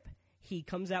pimp. He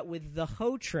comes out with the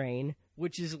Ho Train,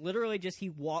 which is literally just he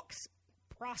walks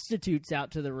prostitutes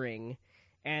out to the ring,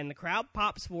 and the crowd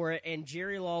pops for it, and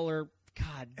Jerry Lawler,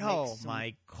 God, makes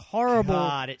some horrible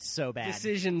God, it's so bad.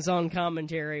 decisions on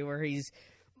commentary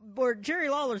where Jerry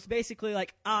Lawler's basically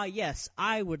like, yes,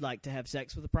 I would like to have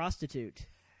sex with a prostitute.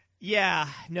 Yeah,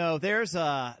 no, there's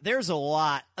a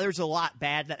lot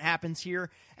bad that happens here,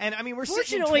 and I mean we're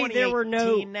sitting in Fortunately, there were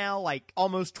 2018 now, like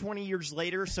almost 20 years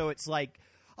later, so it's like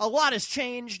a lot has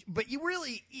changed. But you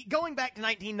really, going back to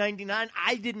 1999,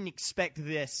 I didn't expect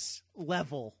this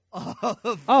level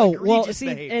of egregious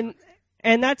behavior.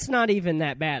 And that's not even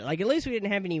that bad. Like, at least we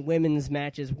didn't have any women's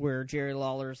matches where Jerry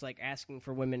Lawler's like asking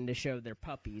for women to show their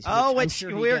puppies. Which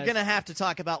we're gonna have to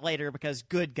talk about later because,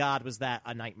 good God, was that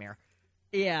a nightmare?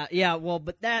 Yeah. Well,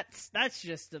 but that's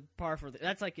just a par for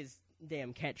that's like his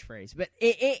damn catchphrase. But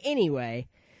anyway,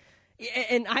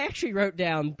 and I actually wrote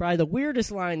down probably the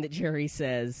weirdest line that Jerry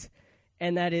says,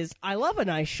 and that is, "I love a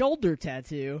nice shoulder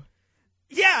tattoo."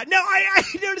 Yeah, no, I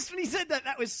noticed when he said that.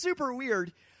 That was super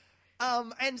weird.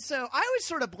 And so I was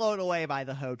sort of blown away by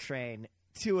the Ho train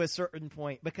to a certain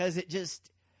point because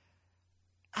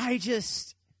I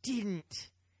just didn't.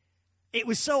 It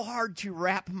was so hard to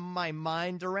wrap my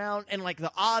mind around, and like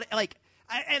the odd,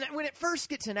 and when it first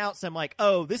gets announced, I'm like,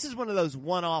 oh, this is one of those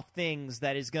one-off things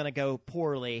that is going to go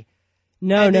poorly.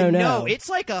 No, it's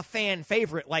like a fan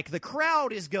favorite. Like, the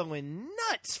crowd is going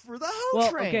nuts for the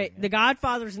Ho train. Okay, the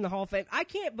Godfather's in the Hall of Fame. I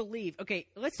can't believe. Okay,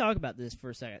 let's talk about this for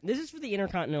a second. This is for the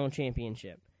Intercontinental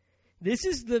Championship. This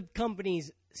is the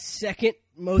company's second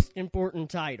most important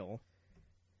title,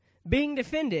 being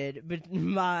defended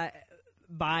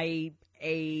by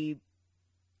a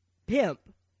pimp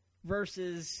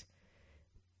versus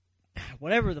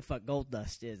whatever the fuck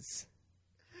Goldust is.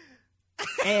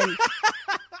 And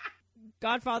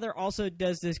Godfather also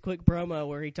does this quick promo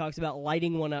where he talks about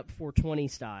lighting one up 420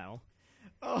 style.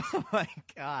 Oh my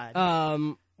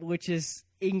God. Which is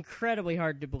incredibly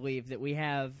hard to believe that we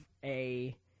have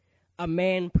a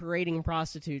man parading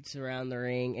prostitutes around the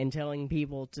ring and telling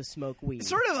people to smoke weed.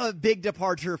 Sort of a big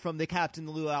departure from the Captain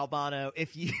Lou Albano.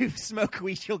 If you smoke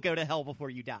weed, you'll go to hell before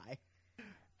you die.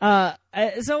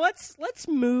 So let's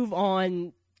move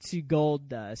on to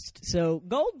Goldust. So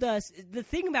Goldust, the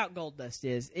thing about Goldust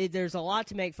is there's a lot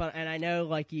to make fun, and I know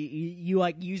like you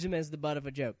like use him as the butt of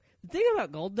a joke. The thing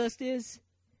about Goldust is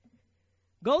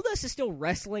still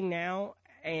wrestling now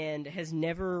and has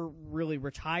never really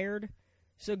retired.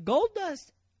 So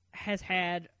Goldust has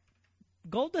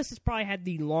probably had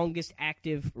the longest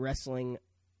active wrestling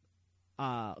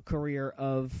career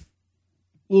of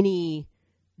any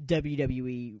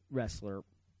WWE wrestler.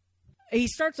 He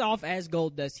starts off as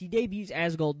Goldust. He debuts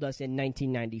as Goldust in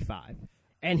 1995.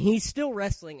 And he's still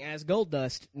wrestling as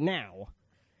Goldust now.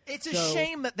 It's a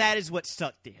shame that is what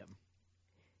stuck to him.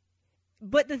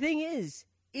 But the thing is,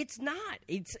 it's not.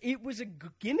 It was a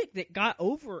gimmick that got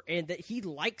over and that he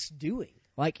likes doing.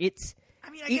 Like, it's...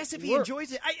 I mean, I guess if he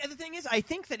enjoys it... the thing is, I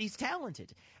think that he's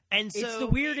talented. And so... It's the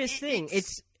weirdest thing.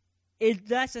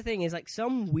 That's the thing, is like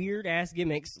some weird-ass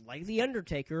gimmicks, like The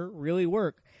Undertaker, really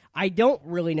work. I don't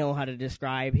really know how to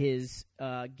describe his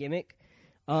gimmick.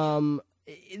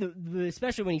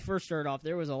 Especially when he first started off,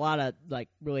 there was a lot of like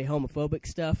really homophobic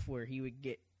stuff where he would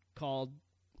get called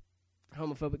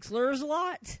homophobic slurs a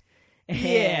lot.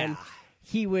 And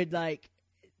he would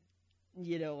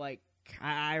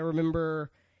I remember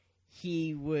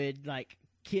he would like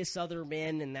kiss other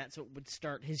men, and that's what would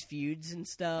start his feuds and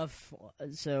stuff.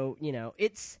 So,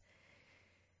 it's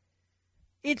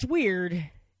weird.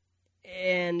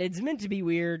 And it's meant to be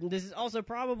weird. This is also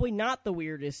probably not the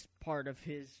weirdest part of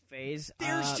his phase.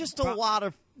 There's just a lot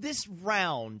of... This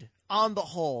round, on the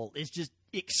whole, is just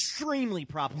extremely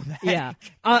problematic. Yeah.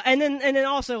 And then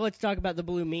also, let's talk about the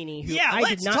Blue Meanie.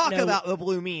 Let's talk about the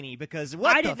Blue Meanie, because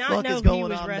what the fuck is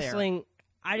going on there?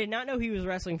 I did not know he was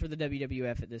wrestling for the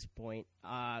WWF at this point,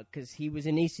 because he was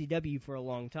in ECW for a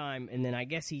long time, and then I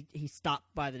guess he stopped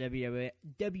by the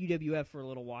WWF for a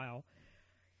little while.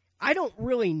 I don't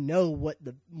really know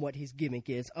what his gimmick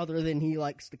is, other than he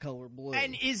likes the color blue.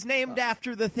 And is named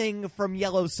after the thing from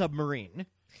Yellow Submarine.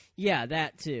 Yeah,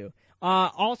 that too.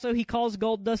 Also, he calls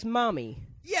Goldust Mommy.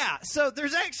 Yeah, so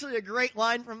there's actually a great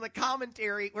line from the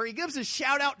commentary where he gives a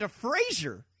shout-out to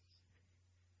Frazier.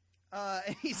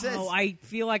 He says... Oh, I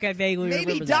feel like I vaguely remember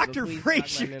that. Maybe Dr.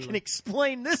 Frazier can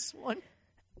explain this one.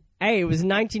 Hey, it was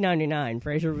 1999.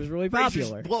 Frazier was really popular.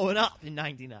 Frazier's blowing up in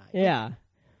 99. Yeah.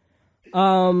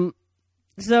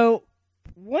 So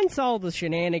once all the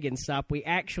shenanigans stop, we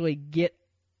actually get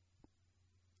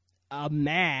a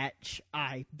match,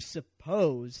 I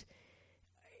suppose.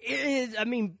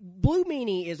 Blue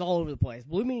Meanie is all over the place.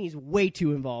 Blue Meanie is way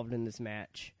too involved in this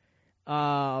match.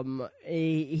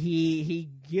 He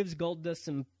gives Goldust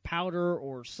some powder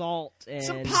or salt and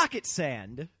Some pocket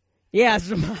sand. yeah,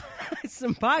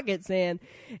 some pocket sand,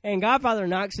 and Godfather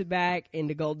knocks it back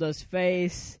into Goldust's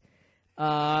face.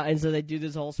 And so they do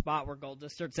this whole spot where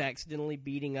Goldust starts accidentally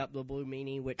beating up the Blue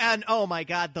Meanie, which And, oh, my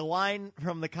God, the line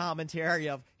from the commentary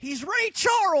of, he's Ray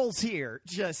Charles here,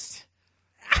 just,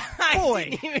 boy. I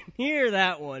didn't even hear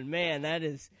that one. Man, that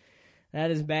is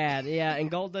bad. Yeah, and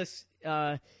Goldust,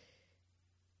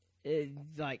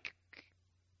 like,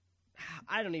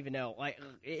 I don't even know. Like,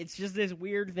 it's just this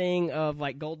weird thing of,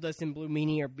 like, Goldust and Blue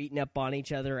Meanie are beating up on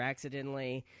each other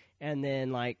accidentally, and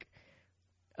then, like,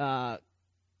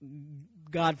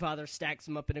 Godfather stacks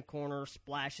them up in a corner,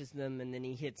 splashes them, and then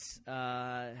he hits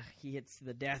the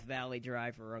Death Valley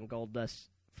driver on Goldust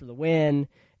for the win,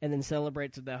 and then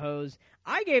celebrates with the hose.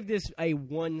 I gave this a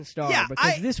 1 star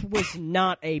because this was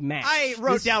not a match. I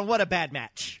wrote down, what a bad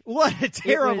match. What a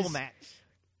terrible match.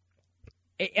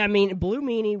 I mean, Blue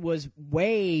Meanie was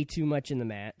way too much in the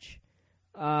match.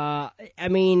 I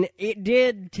mean, it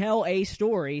did tell a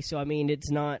story, so I mean,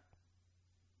 it's not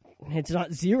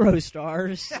 0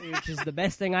 stars, which is the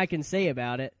best thing I can say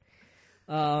about it.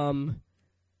 Wow.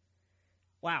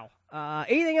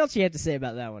 Anything else you have to say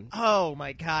about that one? Oh,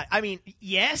 my God. I mean,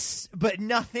 yes, but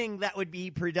nothing that would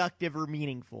be productive or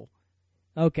meaningful.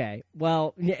 Okay.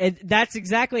 Well, that's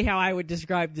exactly how I would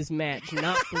describe this match,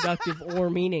 not productive or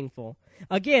meaningful.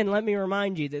 Again, let me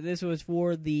remind you that this was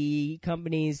for the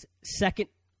company's second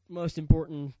most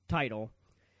important title.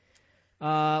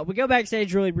 We go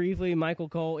backstage really briefly. Michael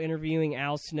Cole interviewing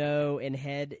Al Snow and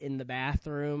Head in the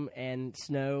bathroom, and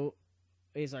Snow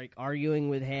is like arguing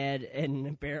with Head, and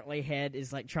apparently Head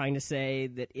is like trying to say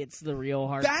that it's the real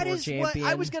hardcore champion. That is what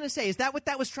I was going to say. Is that what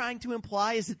that was trying to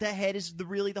imply? Is that the Head is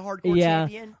really the hardcore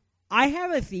champion? I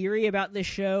have a theory about this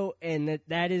show, and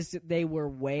that is that they were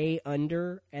way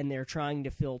under, and they're trying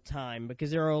to fill time,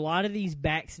 because there are a lot of these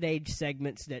backstage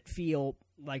segments that feel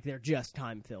like they're just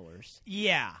time fillers.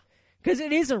 Yeah. Because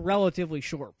it is a relatively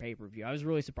short pay-per-view. I was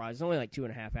really surprised. It's only like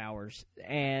 2.5 hours.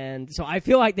 And so I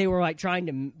feel like they were like trying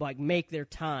to like make their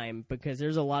time, because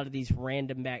there's a lot of these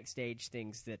random backstage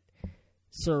things that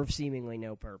serve seemingly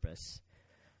no purpose.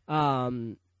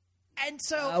 And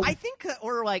so I think that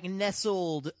we're like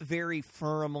nestled very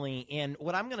firmly in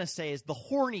what I'm going to say is the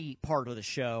horny part of the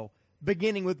show,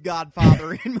 beginning with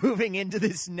Godfather and moving into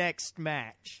this next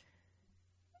match.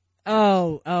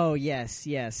 Oh, yes.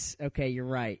 Okay, you're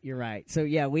right. So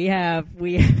yeah, we have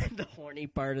the horny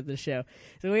part of the show.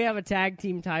 So we have a tag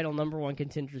team title #1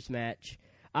 contenders match.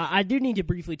 I do need to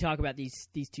briefly talk about these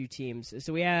two teams.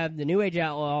 So we have the New Age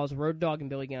Outlaws, Road Dogg and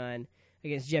Billy Gunn,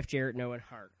 against Jeff Jarrett and Owen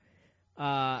Hart.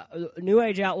 New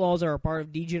Age Outlaws are a part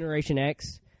of D-Generation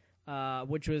X,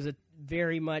 which was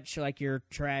very much like your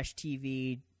trash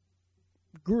TV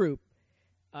group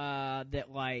that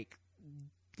like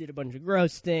did a bunch of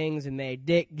gross things and made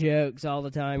dick jokes all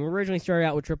the time. Originally started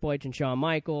out with Triple H and Shawn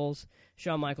Michaels.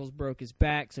 Shawn Michaels broke his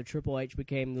back, so Triple H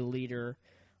became the leader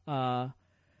right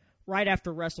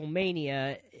after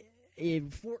WrestleMania in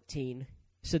 14,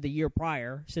 so the year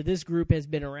prior. So this group has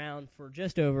been around for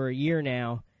just over a year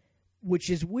now,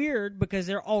 which is weird because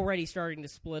they're already starting to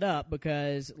split up,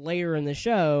 because later in the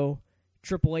show,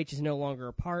 Triple H is no longer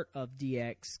a part of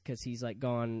DX because he's like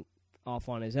gone off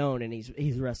on his own, and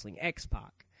he's wrestling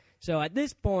X-Pac. So at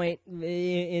this point,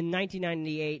 in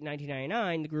 1998,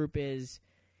 1999, the group is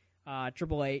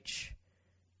Triple H,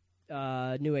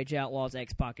 New Age Outlaws,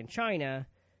 X-Pac, and Chyna,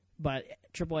 but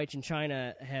Triple H and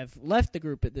Chyna have left the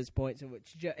group at this point, so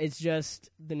it's just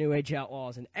the New Age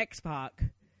Outlaws and X-Pac,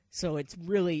 so it's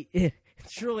really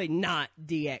not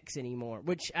DX anymore,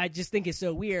 which I just think is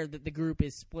so weird that the group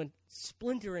is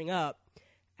splintering up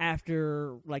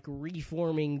after like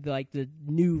reforming like the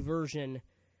new version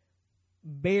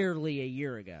barely a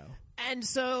year ago. And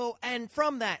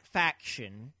from that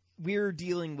faction, we're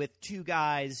dealing with two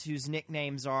guys whose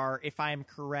nicknames are, if I'm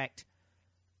correct,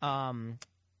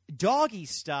 Doggy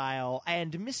Style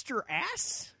and Mr.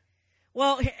 Ass?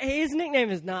 Well, his nickname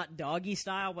is not Doggy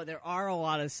Style, but there are a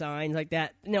lot of signs like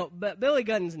that. No, but Billy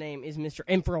Gunn's name is Mr.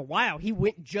 And for a while, he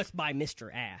went just by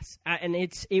Mr. Ass. And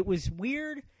it was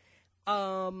weird.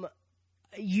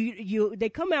 They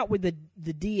come out with the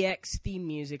DX theme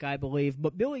music, I believe,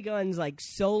 but Billy Gunn's like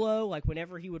solo, like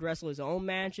whenever he would wrestle his own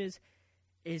matches,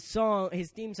 his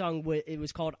theme song it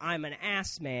was called "I'm an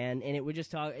Ass Man," and it would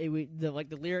just talk.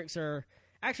 The lyrics are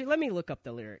actually. Let me look up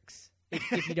the lyrics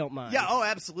if you don't mind. Yeah. Oh,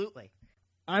 absolutely.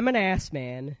 I'm an ass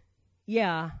man.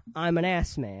 Yeah, I'm an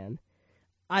ass man.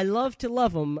 I love to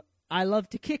love 'em. I love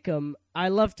to kick 'em. I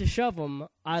love to shove 'em.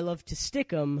 I love to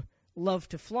stick 'em. Love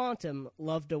to flaunt 'em.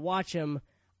 Love to watch 'em.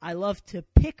 I love to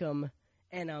pick 'em,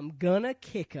 and I'm gonna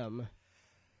kick 'em.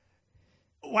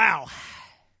 Wow.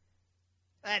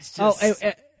 That's just...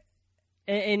 Oh,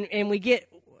 and we get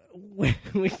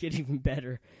even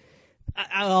better.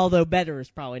 Although better is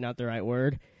probably not the right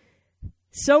word.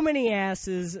 So many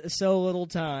asses, so little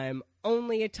time.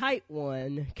 Only a tight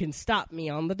one can stop me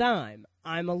on the dime.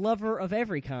 I'm a lover of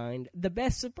every kind. The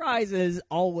best surprises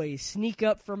always sneak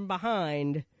up from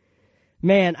behind.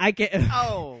 Man, I get...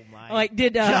 Oh, my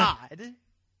did God.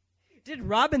 Did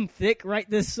Robin Thicke write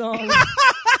this song?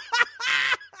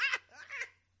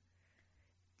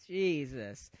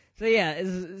 Jesus. So, yeah,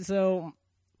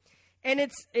 and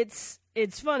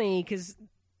it's funny because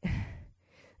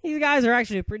these guys are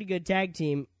actually a pretty good tag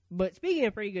team. But speaking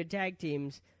of pretty good tag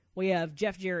teams, we have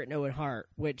Jeff Jarrett and Owen Hart,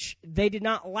 which they did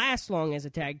not last long as a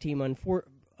tag team,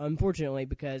 unfortunately,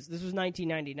 because this was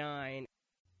 1999.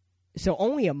 So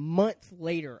only a month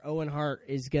later, Owen Hart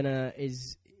is gonna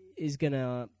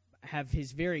have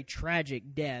his very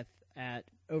tragic death at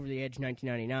Over the Edge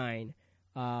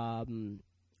 1999.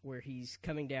 Where he's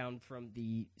coming down from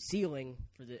the ceiling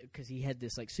because he had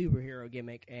this like superhero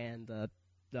gimmick, and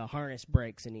the harness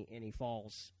breaks and he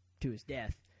falls to his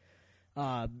death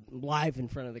live in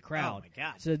front of the crowd. Oh my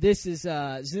God! So this is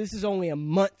only a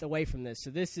month away from this.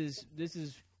 So this is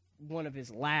one of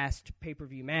his last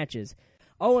pay-per-view matches.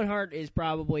 Owen Hart is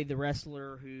probably the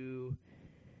wrestler who,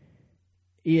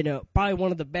 probably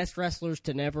one of the best wrestlers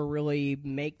to never really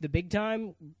make the big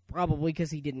time. Probably because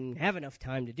he didn't have enough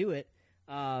time to do it.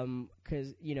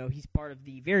 Because he's part of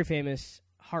the very famous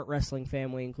Hart wrestling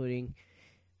family, including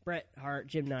Bret Hart,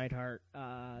 Jim Neidhart.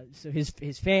 So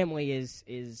his family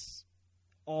is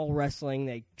all wrestling.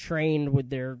 They trained with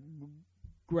their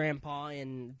grandpa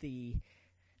in the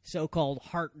so-called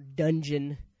Hart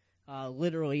Dungeon,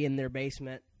 literally in their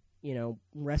basement,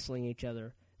 wrestling each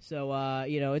other. So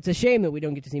it's a shame that we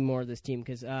don't get to see more of this team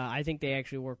because I think they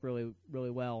actually work really,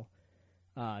 really well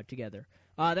together.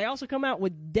 They also come out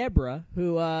with Deborah,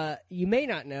 who you may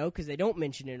not know because they don't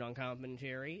mention it on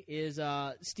commentary, is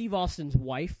Steve Austin's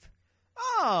wife.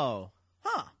 Oh,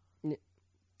 huh.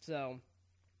 So,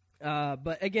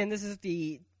 but again, this is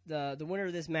the winner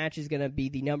of this match is going to be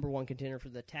the number one contender for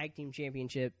the Tag Team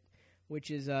Championship,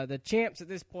 which is the champs at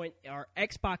this point are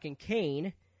X-Pac and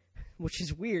Kane, which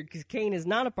is weird because Kane is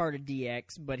not a part of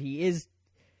DX, but he is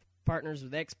partners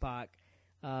with X-Pac.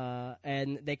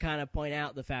 And they kind of point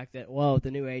out the fact that, well, if the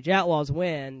New Age Outlaws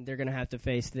win, they're going to have to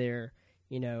face their,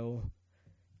 DX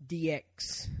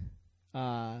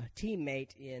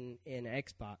teammate in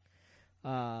X-Pac.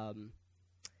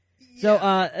 So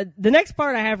the next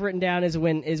part I have written down is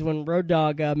when Road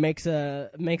Dogg makes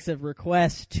a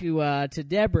request to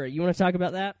Deborah. You want to talk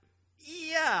about that?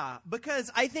 Yeah, because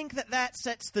I think that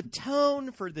sets the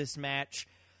tone for this match.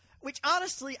 Which,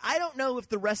 honestly, I don't know if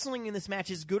the wrestling in this match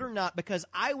is good or not because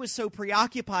I was so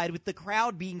preoccupied with the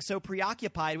crowd being so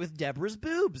preoccupied with Deborah's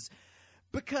boobs.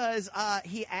 Because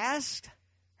he asked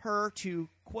her to,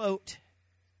 quote,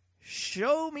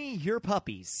 show me your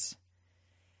puppies.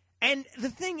 And the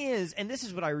thing is, and this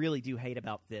is what I really do hate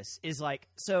about this, is like,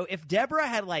 so if Deborah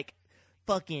had, like,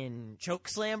 fucking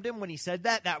chokeslammed him when he said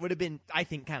that, that would have been, I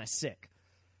think, kind of sick.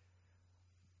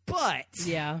 But...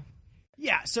 Yeah,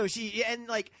 so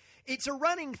it's a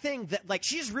running thing that, like,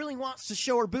 she just really wants to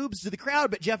show her boobs to the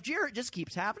crowd, but Jeff Jarrett just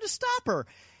keeps having to stop her.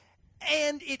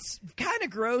 And it's kind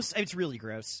of gross. It's really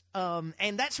gross.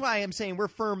 And that's why I'm saying we're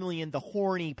firmly in the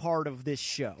horny part of this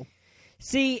show.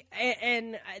 See,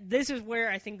 and this is where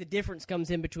I think the difference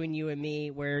comes in between you and me,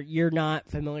 where you're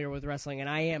not familiar with wrestling and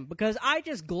I am, because I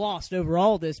just glossed over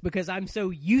all this because I'm so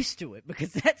used to it,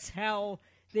 because that's how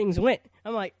things went.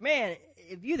 I'm like, man,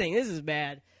 if you think this is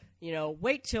bad...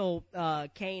 wait till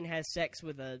Kane has sex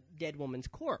with a dead woman's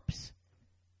corpse.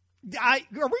 Are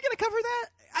we going to cover that?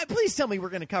 Please tell me we're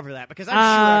going to cover that, because I'm sure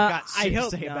I've got shit to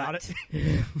say about it.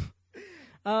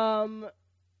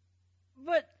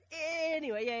 But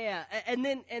anyway, yeah. And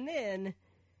then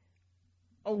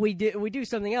we do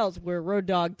something else where Road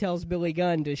Dogg tells Billy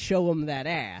Gunn to show him that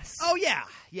ass. Oh, yeah.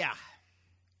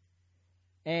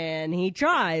 And he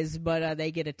tries, but they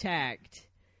get attacked.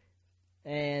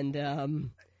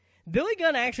 And... Billy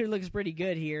Gunn actually looks pretty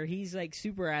good here. He's, like,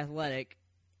 super athletic.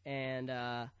 And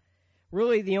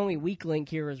really the only weak link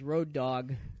here is Road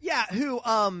Dogg. Yeah, who,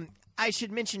 I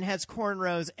should mention, has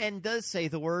cornrows and does say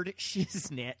the word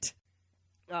shiznit.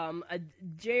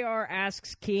 JR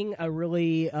asks King a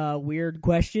really weird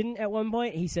question at one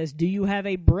point. He says, do you have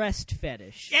a breast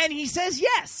fetish? And he says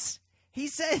yes. He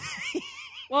says...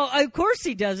 Well, of course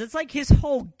he does. It's like his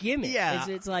whole gimmick. Yeah.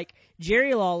 It's like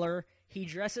Jerry Lawler, he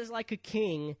dresses like a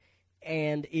king...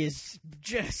 and is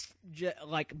just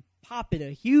like popping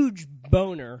a huge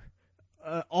boner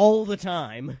all the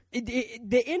time.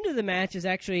 The end of the match is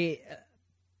actually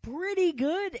pretty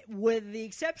good, with the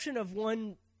exception of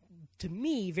one, to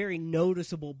me, very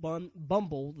noticeable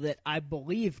bumble that I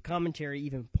believe commentary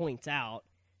even points out.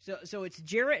 So it's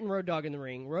Jarrett and Road Dogg in the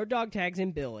ring. Road Dogg tags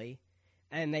in Billy,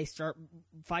 and they start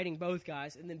fighting both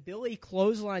guys. And then Billy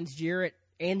clotheslines Jarrett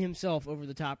and himself over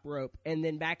the top rope. And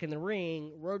then back in the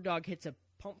ring, Road Dogg hits a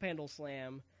pump handle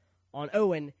slam on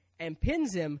Owen and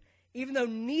pins him, even though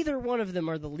neither one of them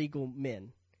are the legal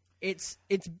men. It's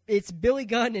Billy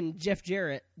Gunn and Jeff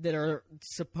Jarrett that are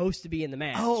supposed to be in the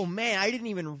match. Oh, man, I didn't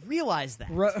even realize that.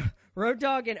 Road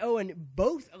Dogg and Owen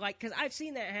both, like, because I've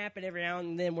seen that happen every now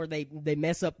and then where they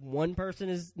mess up one person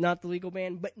is not the legal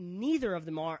man, but neither of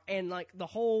them are. And, like, the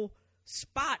whole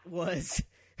spot was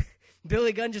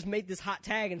Billy Gunn just made this hot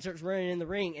tag and starts running in the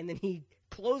ring, and then he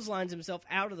clotheslines himself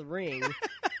out of the ring.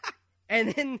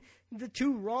 And then the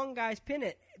two wrong guys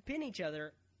pin each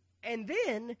other. And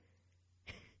then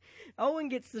Owen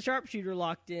gets the sharpshooter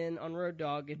locked in on Road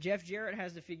Dogg, and Jeff Jarrett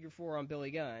has the figure 4 on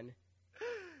Billy Gunn.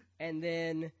 And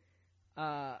then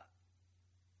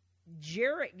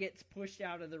Jarrett gets pushed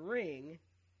out of the ring,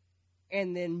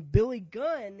 and then Billy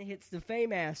Gunn hits the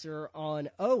Fameasser on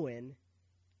Owen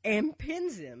and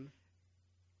pins him.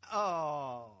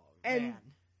 Oh, man.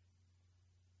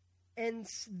 And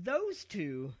those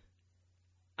two,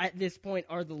 at this point,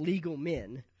 are the legal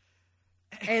men.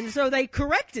 And so they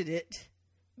corrected it,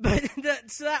 but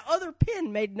so that other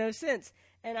pin made no sense.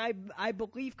 And I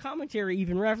believe commentary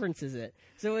even references it.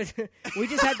 So we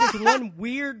just had this one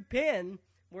weird pin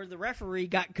where the referee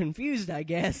got confused, I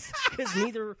guess,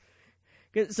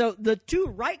 because so the two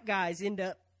right guys end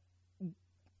up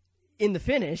in the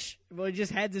finish. Well, it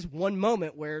just had this one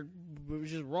moment where it was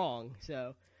just wrong.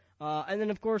 So, and then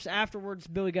of course afterwards,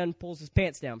 Billy Gunn pulls his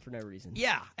pants down for no reason.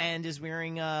 Yeah, and is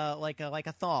wearing like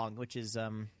a thong, which is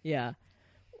yeah.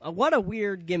 What a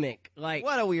weird gimmick! Like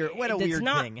what a weird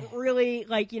not thing. Really,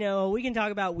 like, we can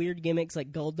talk about weird gimmicks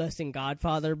like Goldust and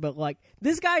Godfather, but like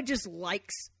this guy just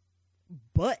likes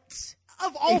butts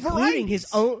of all including varieties. his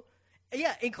own.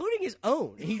 Yeah, including his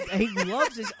own. He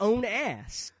loves his own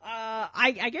ass.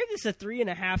 I gave this a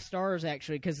 3.5 stars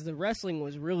actually because the wrestling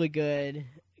was really good,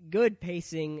 good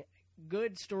pacing,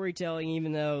 good storytelling.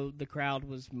 Even though the crowd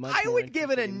was much. I more would give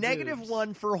it a interested in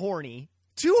 -1 for horny.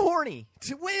 Too horny.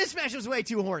 This match was way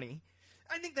too horny.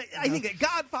 I think that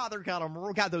Godfather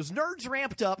got those nerds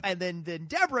ramped up, and then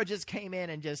Deborah just came in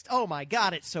and just, oh my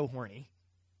god, it's so horny.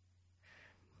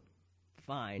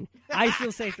 Fine. I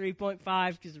still say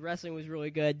 3.5 because the wrestling was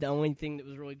really good. The only thing that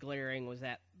was really glaring was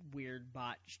that weird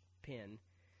botched pin.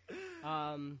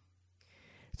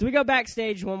 So we go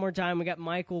backstage one more time. We got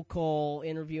Michael Cole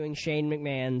interviewing Shane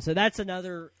McMahon. So that's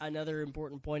another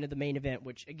important point of the main event,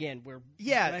 which, again, we're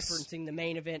referencing the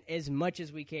main event as much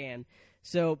as we can.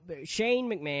 So Shane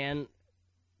McMahon,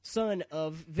 son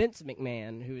of Vince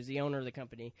McMahon, who is the owner of the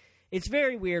company. It's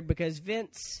very weird because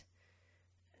Vince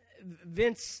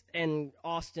and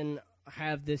Austin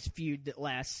have this feud that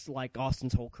lasts like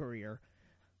Austin's whole career.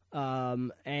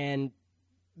 And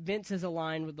Vince is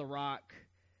aligned with The Rock.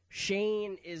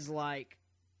 Shane is like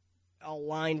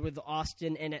aligned with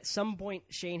Austin, and at some point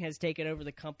Shane has taken over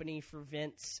the company for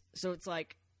Vince. So it's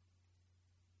like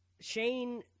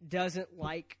Shane doesn't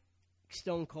like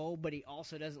Stone Cold, but he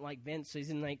also doesn't like Vince, so he's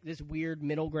in like this weird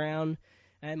middle ground.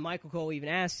 And Michael Cole even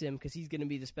asked him, because he's going to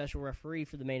be the special referee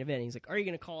for the main event, he's like, are you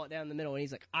going to call it down the middle? And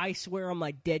he's like, I swear on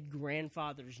my dead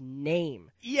grandfather's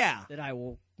name that I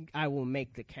will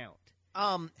make the count.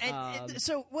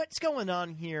 So what's going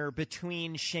on here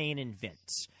between Shane and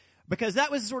Vince? Because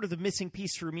that was sort of the missing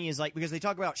piece for me, is like, because they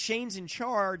talk about Shane's in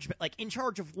charge, but like in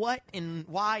charge of what and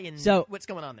why and so what's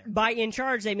going on there? By in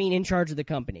charge, they mean in charge of the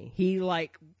company. He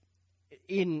like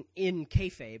in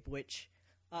kayfabe, which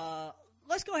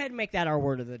let's go ahead and make that our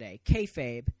word of the day.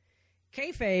 Kayfabe.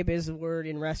 Kayfabe is a word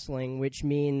in wrestling which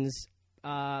means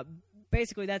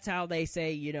basically that's how they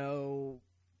say,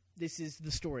 this is the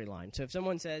storyline. So if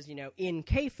someone says, in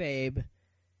kayfabe,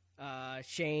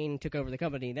 Shane took over the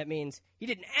company, that means he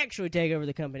didn't actually take over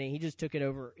the company, he just took it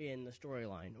over in the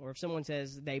storyline. Or if someone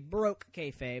says they broke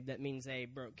kayfabe, that means they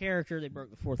broke character, they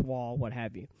broke the fourth wall, what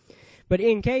have you. But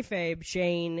in kayfabe,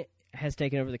 Shane has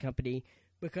taken over the company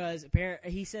because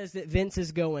apparently he says that Vince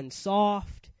is going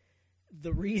soft,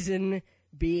 the reason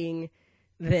being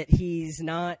that he's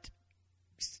not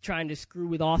trying to screw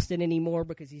with Austin anymore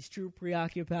because he's too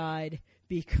preoccupied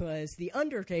because The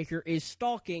Undertaker is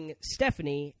stalking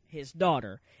Stephanie, his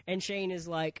daughter. And Shane is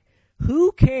like,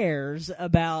 who cares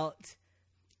about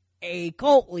a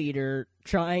cult leader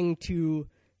trying to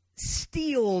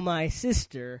steal my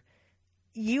sister,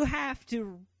 you have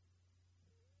to,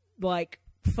 like,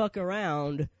 fuck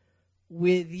around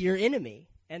with your enemy.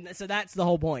 And so that's the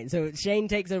whole point. So Shane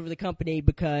takes over the company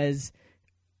because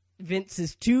Vince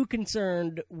is too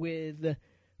concerned with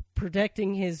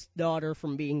protecting his daughter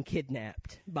from being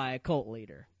kidnapped by a cult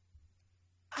leader.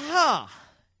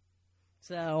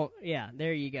 So, yeah,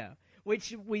 there you go.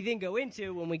 Which we then go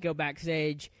into when we go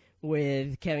backstage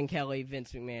with Kevin Kelly,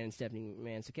 Vince McMahon, and Stephanie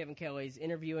McMahon. So Kevin Kelly's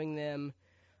interviewing them.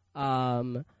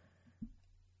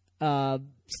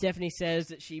 Stephanie says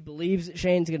that she believes that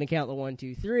Shane's going to count the 1,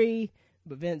 2, 3,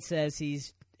 but Vince says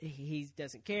he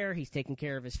doesn't care. He's taking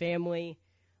care of his family.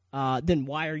 Then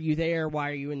why are you there? Why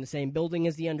are you in the same building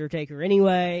as The Undertaker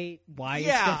anyway? Why is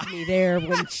Stephanie there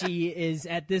when she is,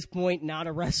 at this point, not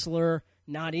a wrestler,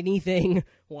 not anything?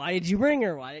 Why did you bring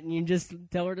her? Why didn't you just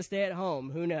tell her to stay at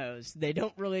home? Who knows? They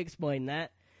don't really explain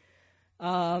that.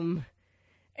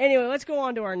 Anyway, let's go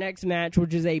on to our next match,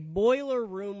 which is a Boiler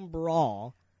Room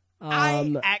Brawl.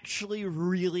 I actually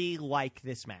really like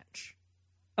this match.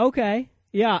 Okay.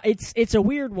 Yeah, it's a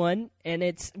weird one, and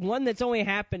it's one that's only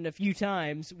happened a few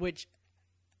times, which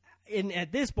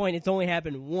at this point it's only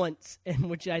happened once, and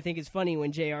which I think is funny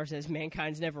when JR says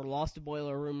Mankind's never lost a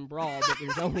Boiler Room Brawl, but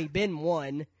there's only been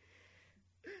one.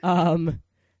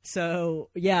 So,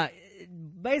 yeah,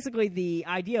 basically the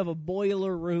idea of a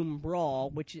Boiler Room Brawl,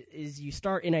 which is you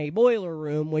start in a boiler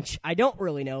room, which I don't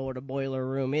really know what a boiler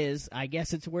room is. I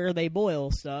guess it's where they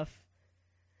boil stuff.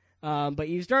 But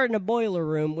you start in a boiler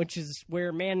room, which is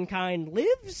where Mankind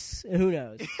lives. Who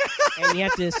knows? And you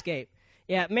have to escape.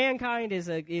 Yeah, Mankind is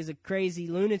a crazy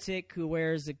lunatic who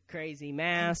wears a crazy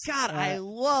mask. God, I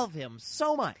love him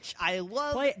so much. I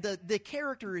love the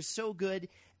character is so good,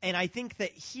 and I think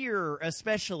that here,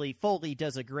 especially, Foley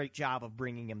does a great job of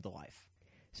bringing him to life.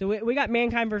 So we got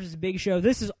Mankind versus Big Show.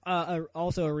 This is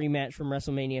also a rematch from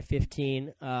WrestleMania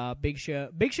 15. Big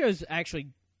Show's actually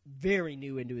very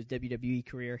new into his WWE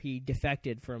career. He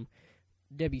defected from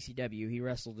WCW. He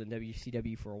wrestled in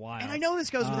WCW for a while. And I know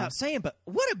this goes without saying, but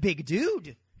what a big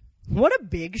dude. What a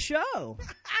big show.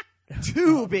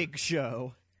 Too big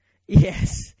show.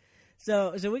 Yes.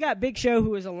 So we got Big Show,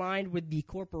 who is aligned with the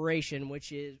Corporation,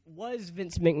 which was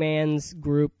Vince McMahon's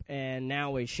group and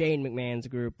now is Shane McMahon's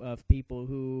group of people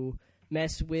who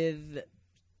mess with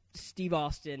Steve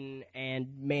Austin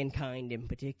and Mankind in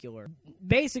particular.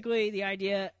 Basically, the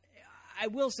idea, I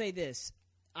will say this.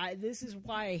 This is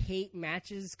why I hate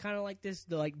matches kind of like this,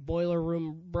 the like boiler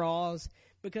room brawls,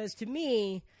 because to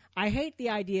me, I hate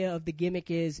the idea of the gimmick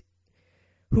is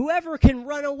whoever can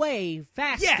run away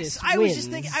fastest Yes, I was wins.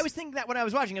 thinking that when I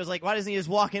was watching. I was like, why doesn't he just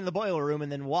walk in the boiler room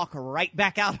and then walk right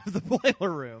back out of the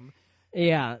boiler room?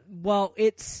 Yeah, well,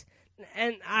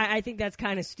 I think that's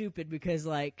kind of stupid because,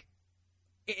 like,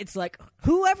 it's like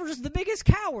whoever's the biggest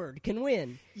coward can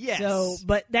win. Yes. So,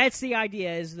 but that's the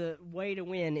idea: is the way to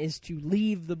win is to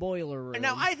leave the boiler room.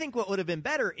 Now, I think what would have been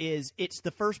better is it's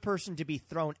the first person to be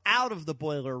thrown out of the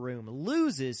boiler room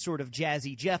loses, sort of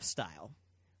Jazzy Jeff style.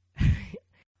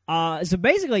 So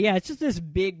basically, yeah, it's just this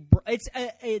big.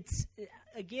 It's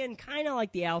again kind of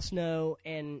like the Al Snow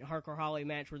and Hardcore Holly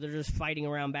match where they're just fighting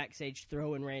around backstage,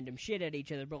 throwing random shit at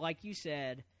each other. But like you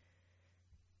said,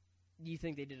 you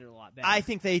think they did it a lot better. I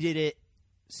think they did it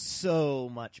so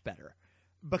much better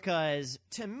because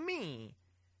to me,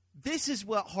 this is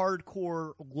what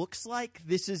hardcore looks like.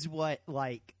 This is what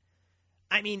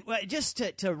just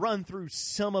to run through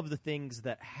some of the things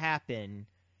that happen.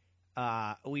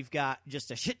 We've got just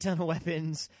a shit ton of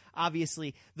weapons.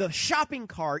 Obviously, the shopping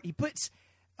cart. He puts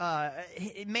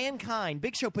Mankind.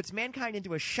 Big Show puts Mankind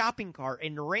into a shopping cart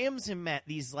and rams him at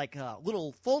these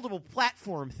little foldable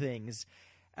platform things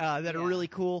that are really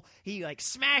cool. He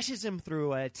smashes him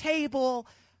through a table,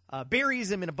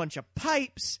 buries him in a bunch of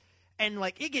pipes, and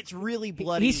it gets really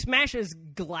bloody. He smashes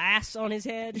glass on his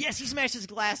head. Yes, he smashes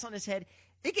glass on his head.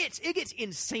 It gets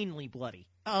insanely bloody.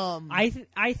 I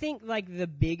think the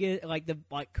biggest,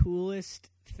 the coolest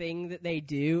thing that they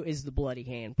do is the bloody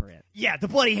handprint. Yeah, the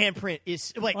bloody handprint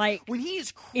is when he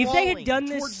is crawling. If they had done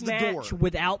this the match door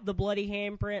without the bloody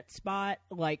handprint spot,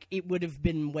 it would have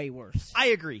been way worse. I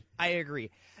agree.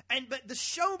 But the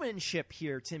showmanship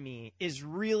here to me is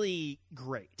really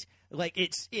great.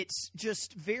 It's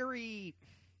just very.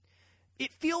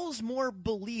 It feels more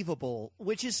believable,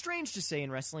 which is strange to say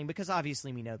in wrestling because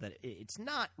obviously we know that it's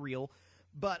not real.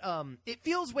 But it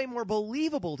feels way more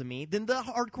believable to me than the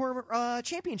Hardcore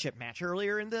Championship match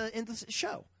earlier in the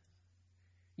show.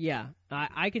 Yeah,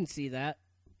 I can see that.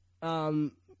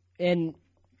 And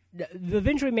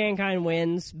eventually Mankind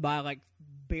wins by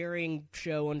burying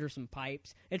Show under some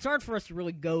pipes. It's hard for us to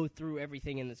really go through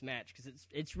everything in this match because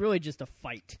it's really just a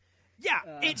fight. Yeah,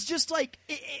 it's just like,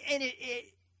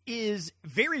 it is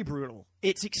very brutal.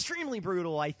 It's extremely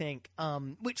brutal, I think,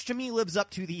 which to me lives up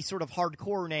to the sort of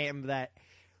hardcore name that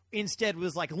instead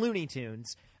was like Looney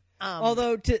Tunes.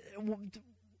 Although,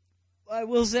 I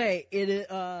will say,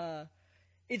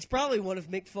 it's probably one of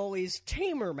Mick Foley's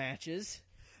tamer matches.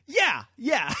 Yeah,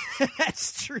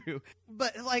 that's true.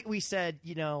 But like we said,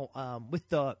 with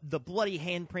the bloody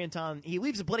handprint he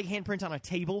leaves a bloody handprint on a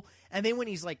table, and then when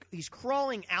he's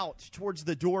crawling out towards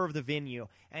the door of the venue,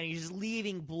 and he's just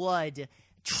leaving blood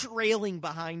trailing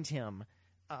behind him,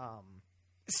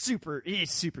 it's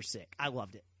super sick. I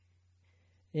loved it.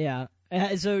 Yeah.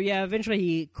 So eventually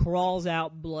he crawls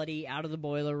out bloody out of the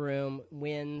boiler room,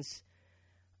 wins.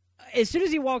 As soon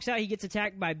as he walks out, he gets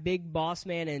attacked by Big Boss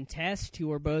Man and Test,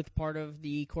 who are both part of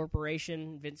the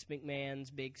corporation, Vince McMahon's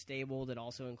big stable that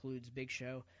also includes Big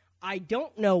Show. I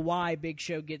don't know why Big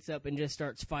Show gets up and just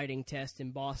starts fighting Test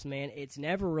and Boss Man. It's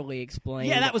never really explained.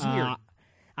 Yeah, that was weird.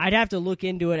 I'd have to look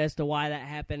into it as to why that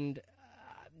happened.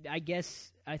 I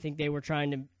think they were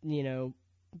trying to,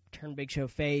 turn Big Show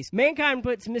face. Mankind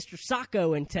puts Mr.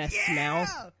 Sacco in Test's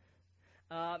mouth.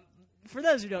 For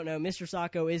those who don't know, Mr.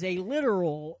 Sacco is a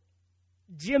literal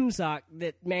gym sock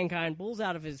that Mankind pulls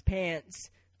out of his pants,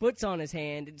 puts on his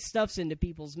hand, and stuffs into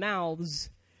people's mouths.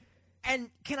 And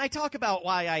can I talk about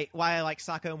why I like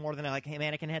Sacco more than I like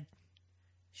Mannequin Head?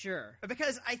 Sure.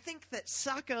 Because I think that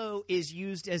Sacco is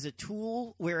used as a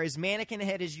tool, whereas Mannequin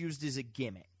Head is used as a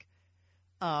gimmick.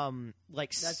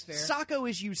 That's fair. Sacco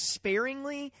is used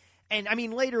sparingly, and I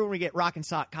mean later when we get Rock and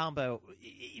Sock combo,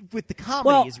 with the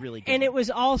comedy is really good. And it was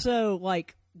also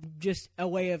just a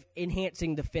way of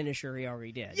enhancing the finisher he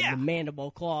already did. Yeah. The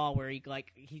mandible claw, where he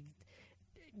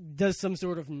does some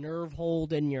sort of nerve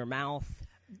hold in your mouth.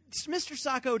 Mr.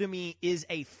 Sacco to me is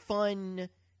a fun,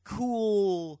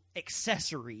 cool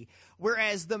accessory,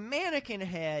 whereas the Mannequin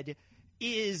Head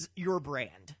is your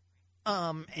brand.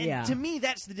 To me,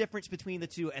 that's the difference between the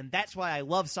two, and that's why I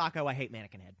love Sacco. I hate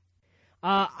Mannequin Head.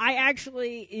 I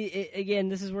actually, again,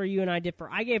 this is where you and I differ.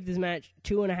 I gave this match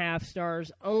 2.5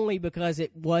 stars only because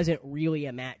it wasn't really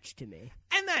a match to me.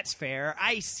 And that's fair.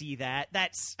 I see that. I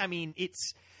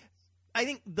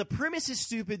think the premise is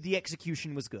stupid. The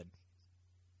execution was good.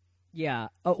 Yeah.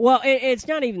 It's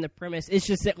not even the premise. It's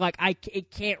just that,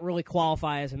 it can't really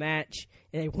qualify as a match.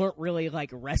 They weren't really,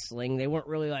 wrestling. They weren't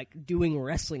really, doing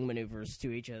wrestling maneuvers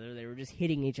to each other. They were just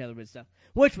hitting each other with stuff,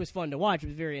 which was fun to watch. It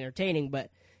was very entertaining,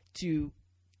 but to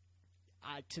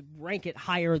rank it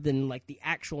higher than, the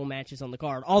actual matches on the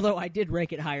card, although I did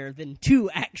rank it higher than 2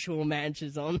 actual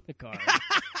matches on the card.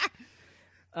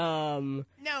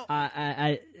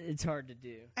 It's hard to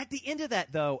do. At the end of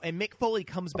that, though, and Mick Foley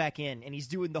comes back in, and he's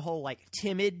doing the whole,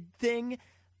 timid thing,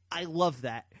 I love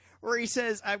that. Where he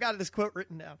says, I've got this quote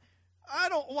written down, I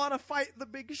don't want to fight the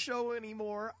Big Show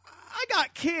anymore. I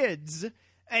got kids.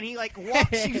 And he,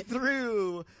 walks you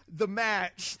through the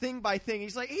match, thing by thing.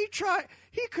 He's like, he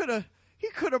could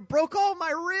have broke all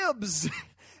my ribs.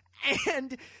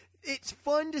 And it's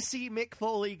fun to see Mick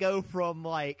Foley go from,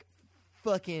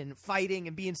 fucking fighting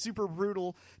and being super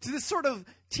brutal to this sort of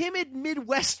timid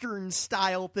Midwestern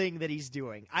style thing that he's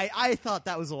doing. I thought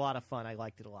that was a lot of fun. I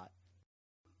liked it a lot.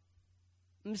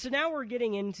 So now we're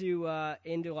getting into our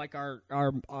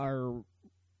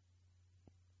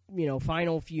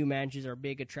final few matches, our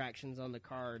big attractions on the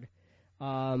card.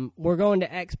 We're going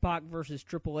to X-Pac versus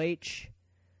Triple H.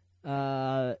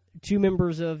 2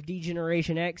 members of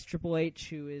D-Generation X, Triple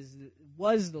H, who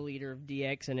was the leader of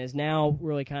DX and is now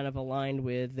really kind of aligned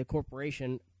with the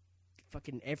corporation.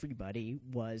 Fucking everybody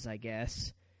was, I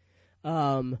guess.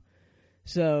 And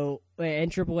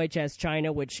Triple H has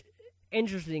China, which,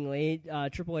 interestingly,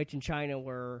 Triple H and China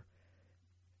were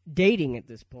dating at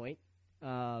this point.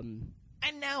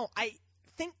 And now I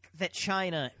think that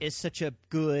China is such a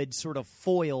good sort of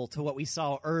foil to what we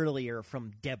saw earlier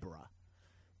from Deborah.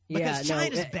 Because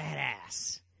China's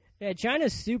badass. Yeah,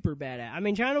 China's super badass. I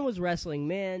mean, China was wrestling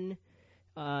men.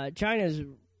 China's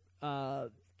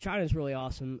really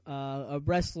awesome. A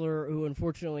wrestler who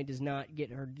unfortunately does not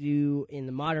get her due in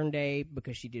the modern day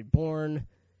because she did porn.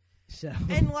 So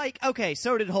and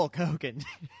so did Hulk Hogan.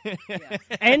 Yeah.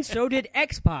 And so did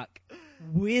X-Pac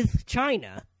with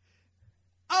China.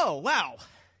 Oh, wow.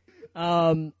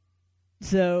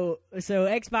 So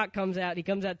X-Pac comes out. He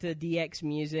comes out to DX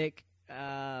music.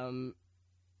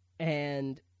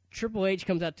 And Triple H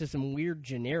comes out to some weird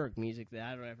generic music that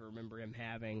I don't ever remember him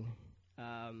having.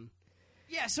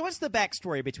 Yeah, so what's the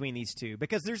backstory between these two?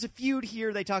 Because there's a feud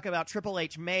here. They talk about Triple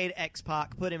H made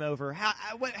X-Pac, put him over. How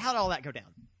did all that go down?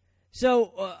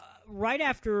 So right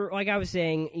after, like I was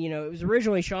saying, it was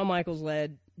originally Shawn Michaels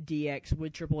led DX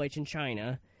with Triple H in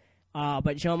China,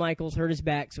 but Shawn Michaels hurt his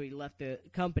back, so he left the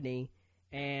company,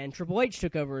 and Triple H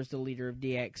took over as the leader of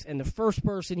DX, and the first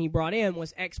person he brought in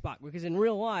was X-Pac, because in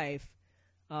real life,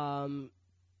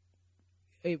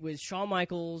 it was Shawn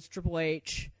Michaels, Triple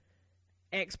H,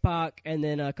 X-Pac, and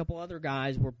then a couple other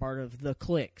guys were part of the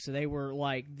Clique. So they were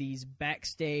like these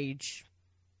backstage,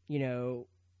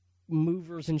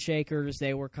 movers and shakers.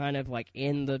 They were kind of like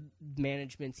in the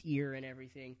management's ear and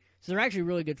everything. So they're actually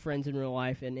really good friends in real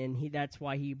life, and that's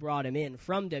why he brought him in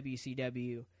from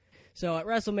WCW. So at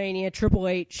WrestleMania, Triple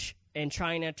H and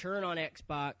China turn on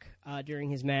X-Pac during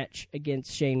his match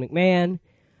against Shane McMahon.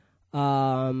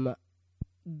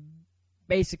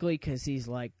 Basically because he's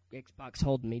like, X-Pac's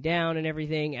holding me down and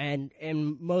everything, and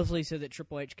mostly so that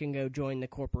Triple H can go join the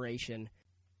corporation.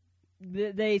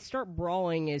 They start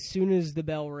brawling as soon as the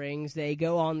bell rings. They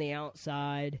go on the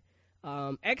outside.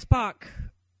 X-Pac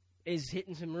is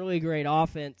hitting some really great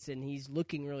offense, and he's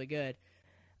looking really good.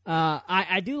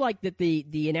 I do like that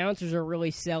the announcers are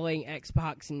really selling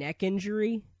X-Pac's neck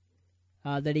injury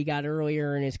that he got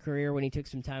earlier in his career when he took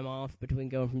some time off between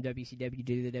going from WCW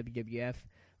to the WWF.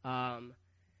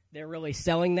 They're really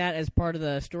selling that as part of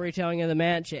the storytelling of the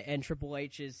match, and Triple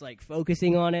H is like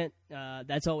focusing on it.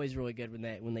 That's always really good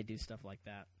when they do stuff like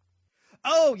that.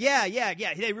 Oh, yeah.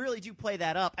 They really do play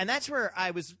that up. And that's where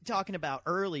I was talking about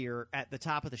earlier at the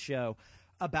top of the show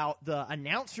about the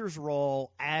announcer's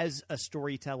role as a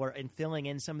storyteller and filling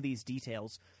in some of these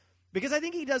details. Because I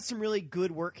think he does some really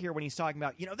good work here when he's talking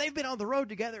about, they've been on the road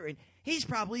together, and he's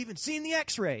probably even seen the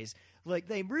X-rays. Like,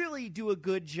 they really do a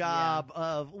good job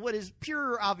of what is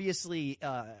pure, obviously,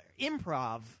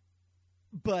 improv,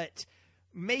 but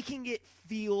making it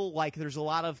feel like there's a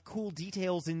lot of cool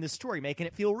details in the story, making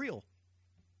it feel real.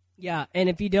 Yeah, and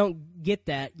if you don't get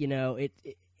that,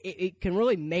 it can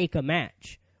really make a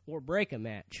match or break a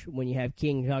match when you have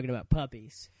King talking about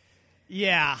puppies.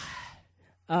 Yeah.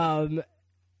 But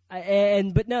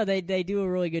no, they do a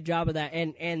really good job of that,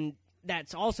 and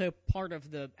that's also part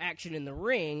of the action in the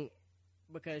ring,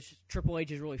 because Triple H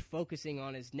is really focusing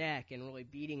on his neck and really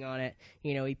beating on it.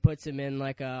 He puts him in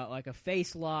like a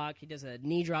face lock. He does a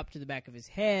knee drop to the back of his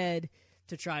head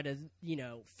to try to,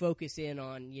 focus in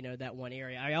on, that one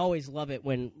area. I always love it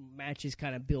when matches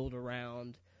kind of build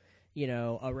around,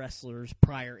 a wrestler's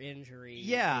prior injury.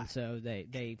 Yeah. And so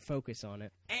they focus on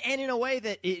it. And in a way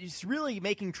that is really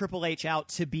making Triple H out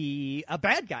to be a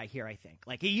bad guy here, I think.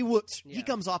 Like, he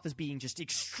comes off as being just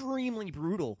extremely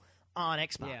brutal on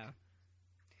X-Pac. Yeah.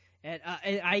 And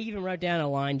I even wrote down a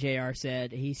line JR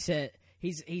said. He said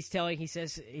he's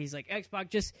like,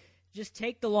 X-Pac, just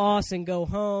take the loss and go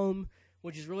home,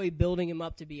 which is really building him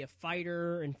up to be a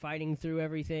fighter and fighting through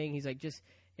everything. He's like,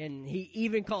 and he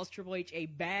even calls Triple H a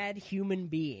bad human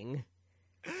being.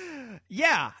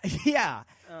 Yeah.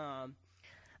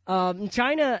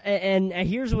 China, and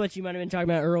here's what you might have been talking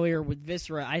about earlier with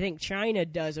Viscera. I think China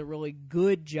does a really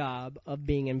good job of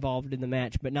being involved in the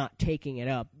match, but not taking it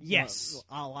up. Yes.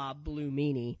 A la Blue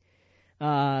Meanie.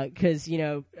 Because,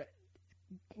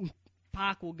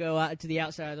 Pac will go out to the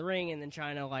outside of the ring, and then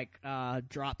China,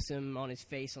 drops him on his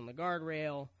face on the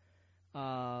guardrail.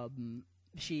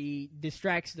 She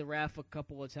distracts the ref a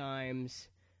couple of times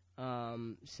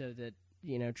so that,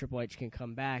 Triple H can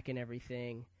come back and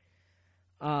everything.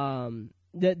 The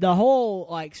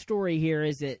whole story here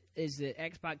is that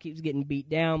X-Pac keeps getting beat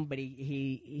down, but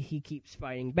he keeps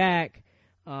fighting back.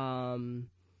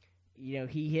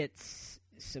 He hits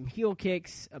some heel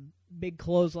kicks, a big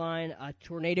clothesline, a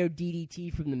tornado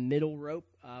DDT from the middle rope,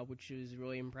 which is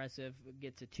really impressive.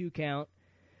 Gets a 2 count.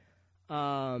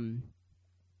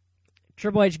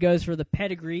 Triple H goes for the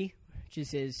pedigree, which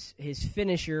is his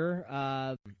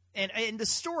finisher. And the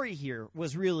story here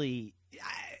was really,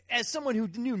 as someone who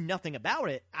knew nothing about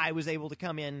it, I was able to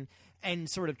come in and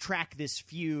sort of track this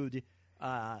feud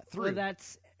through. Well,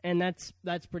 that's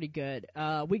pretty good.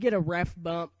 We get a ref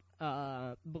bump,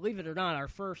 believe it or not, our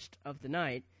first of the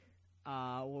night,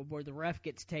 where the ref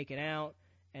gets taken out,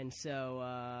 and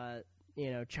so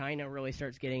China really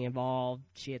starts getting involved.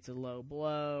 She hits a low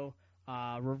blow,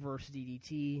 reverse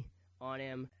DDT on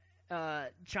him.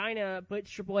 China puts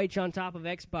Triple H on top of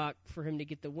X-Pac for him to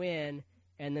get the win,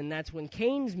 and then that's when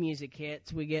Kane's music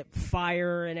hits. We get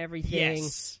fire and everything.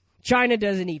 Yes. China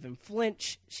doesn't even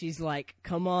flinch. She's like,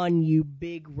 "Come on, you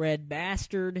big red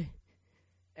bastard."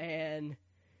 And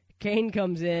Kane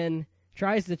comes in,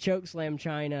 tries to chokeslam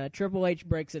China. Triple H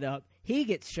breaks it up. He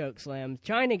gets chokeslammed.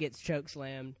 China gets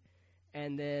chokeslammed.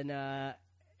 And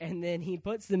then he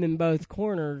puts them in both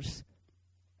corners.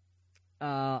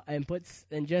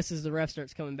 and just as the ref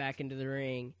starts coming back into the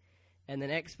ring, and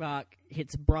then X-Pac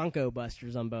hits Bronco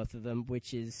Busters on both of them,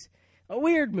 which is a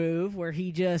weird move where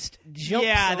he just jumps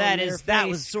on their face, that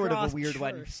was sort of a weird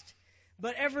one. first.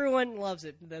 But everyone loves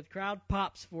it. The crowd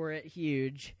pops for it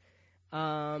huge.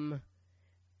 And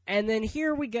then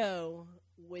here we go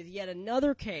with yet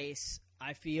another case,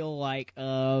 I feel like,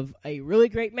 of a really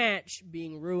great match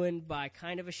being ruined by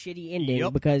kind of a shitty ending.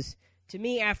 Yep. Because to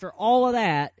me, after all of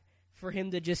that, for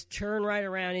him to just turn right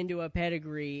around into a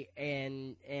pedigree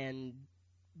and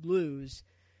lose,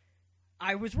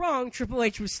 I was wrong. Triple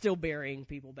H was still burying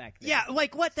people back then. Yeah,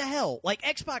 like what the hell? Like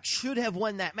X-Pac should have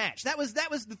won that match. That was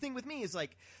the thing with me is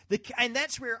like and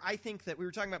that's where I think that we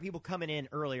were talking about people coming in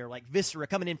earlier, like Viscera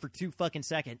coming in for 2 fucking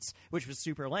seconds, which was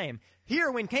super lame. Here,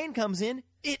 when Kane comes in,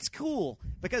 it's cool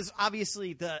because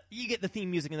obviously you get the theme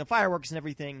music and the fireworks and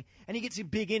everything, and he gets a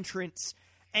big entrance,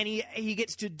 and he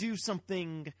gets to do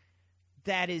something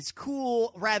that is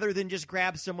cool rather than just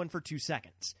grab someone for 2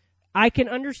 seconds. I can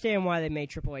understand why they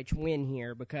made Triple H win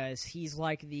here because he's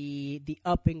like the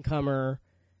up-and-comer.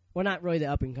 Well, not really the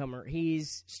up-and-comer.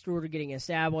 He's sort of getting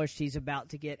established. He's about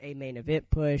to get a main event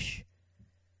push.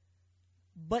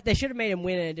 But they should have made him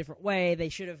win in a different way. They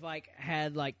should have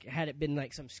had it been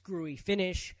like some screwy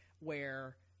finish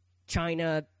where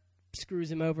China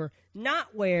screws him over.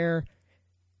 Not where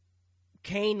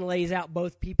Kane lays out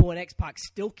both people and X-Pac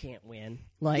still can't win.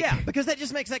 Yeah, because that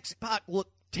just makes X-Pac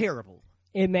look terrible.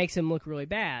 It makes him look really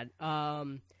bad.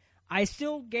 I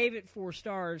still gave it 4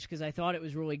 stars because I thought it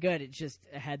was really good. It just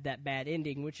had that bad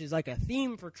ending, which is like a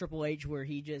theme for Triple H where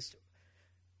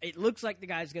it looks like the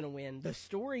guy's going to win. The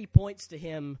story points to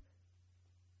him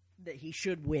that he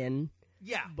should win.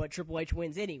 Yeah. But Triple H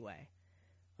wins anyway.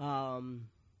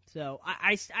 So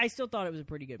I still thought it was a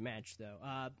pretty good match,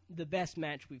 though. The best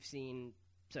match we've seen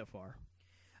so far.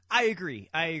 I agree.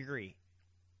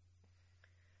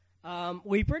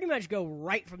 We pretty much go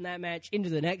right from that match into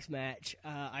the next match.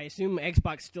 I assume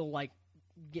X-Pac's still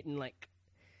getting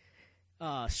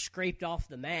scraped off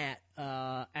the mat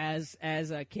as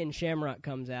Ken Shamrock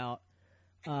comes out.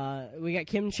 We got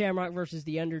Ken Shamrock versus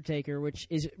The Undertaker, which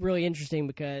is really interesting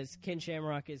because Ken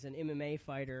Shamrock is an MMA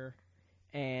fighter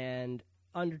and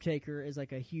Undertaker is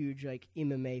like a huge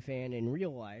MMA fan in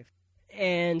real life.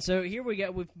 And so here we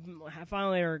go. We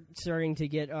finally are starting to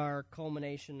get our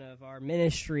culmination of our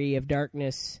Ministry of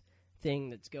Darkness thing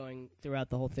that's going throughout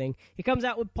the whole thing. He comes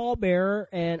out with Paul Bearer,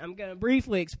 and I'm going to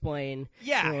briefly explain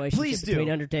the relationship please do. between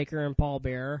Undertaker and Paul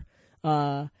Bearer.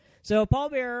 So Paul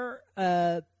Bearer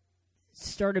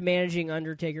started managing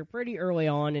Undertaker pretty early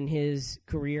on in his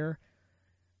career.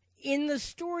 In the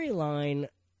storyline,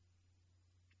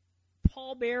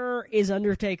 Paul Bearer is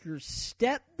Undertaker's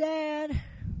stepdad.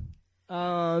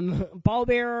 Paul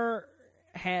Bearer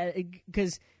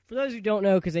because for those who don't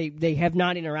know, because they have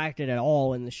not interacted at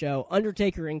all in the show,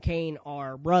 Undertaker and Kane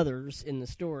are brothers in the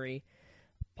story.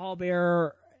 Paul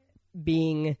Bearer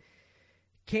being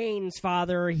Kane's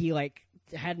father, he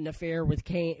had an affair with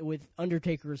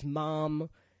Undertaker's mom,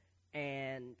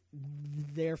 and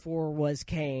therefore was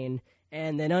Kane.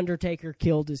 And then Undertaker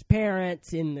killed his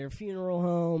parents in their funeral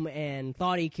home and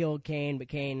thought he killed Kane, but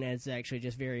Kane is actually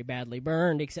just very badly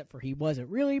burned, except for he wasn't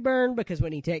really burned because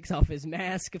when he takes off his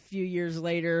mask a few years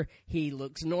later, he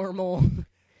looks normal.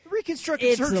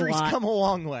 Reconstructive surgery's come a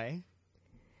long way.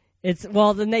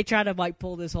 Then they try to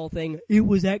pull this whole thing. It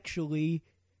was actually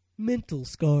mental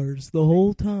scars the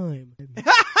whole time.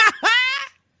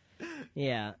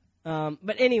 Yeah.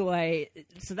 But anyway,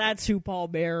 so that's who Paul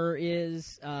Bearer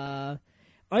is.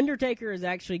 Undertaker is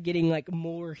actually getting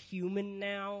more human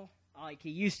now.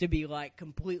 He used to be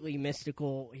completely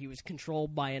mystical. He was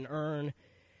controlled by an urn.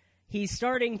 He's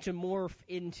starting to morph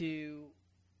into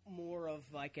more of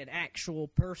an actual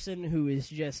person who is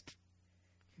just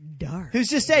dark. Who's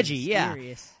just edgy,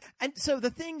 mysterious. Yeah. And so the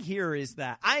thing here is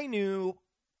that I knew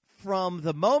from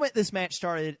the moment this match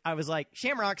started, I was like,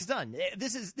 Shamrock's done.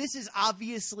 This is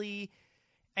obviously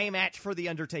a match for The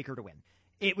Undertaker to win.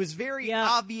 It was very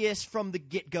obvious from the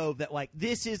get-go that,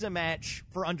 this is a match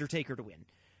for Undertaker to win.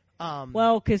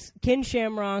 Well, because Ken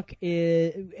Shamrock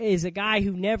is a guy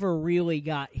who never really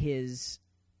got his...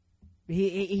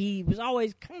 He was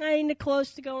always kind of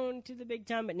close to going to the big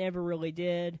time, but never really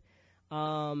did.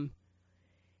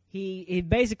 He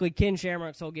basically, Ken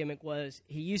Shamrock's whole gimmick was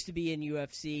he used to be in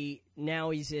UFC, now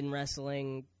he's in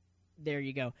wrestling. There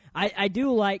you go. I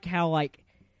do like how,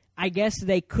 I guess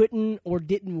they couldn't or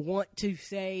didn't want to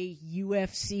say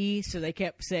UFC, so they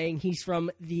kept saying he's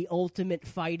from the Ultimate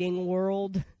Fighting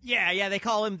world. Yeah, they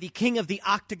call him the King of the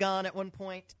Octagon at one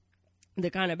point. The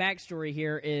kind of backstory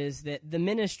here is that the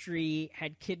Ministry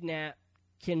had kidnapped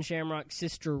Ken Shamrock's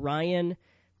sister Ryan.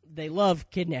 They love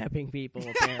kidnapping people,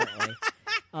 apparently.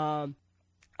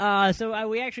 So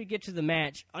we actually get to the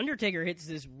match. Undertaker hits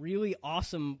this really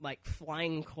awesome, like,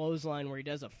 flying clothesline where he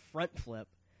does a front flip.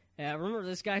 Remember,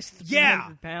 this guy's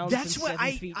 300 pounds that's and what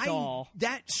 7 feet tall.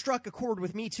 That struck a chord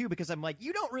with me, too, because I'm like,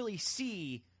 you don't really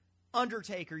see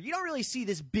Undertaker. You don't really see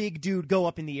this big dude go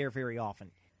up in the air very often.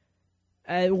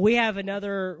 We have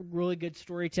another really good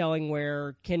storytelling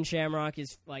where Ken Shamrock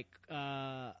is, like,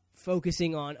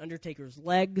 focusing on Undertaker's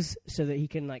legs so that he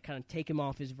can, like, kind of take him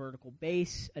off his vertical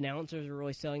base. Announcers are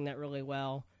really selling that really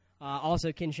well.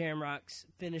 Also, Ken Shamrock's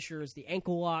finisher is the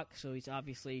ankle lock, so he's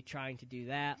obviously trying to do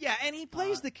that. Yeah, and he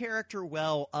plays the character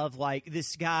well of, like,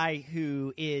 this guy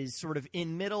who is sort of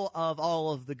in middle of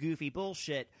all of the goofy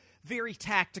bullshit, very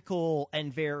tactical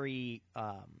and very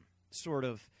sort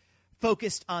of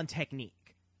focused on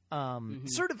technique.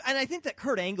 Sort of, and I think that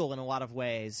Kurt Angle, in a lot of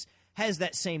ways, has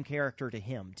that same character to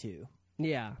him, too.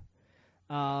 Yeah.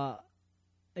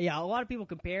 Yeah, a lot of people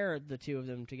compare the two of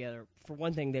them together. For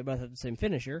one thing, they both have the same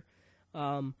finisher.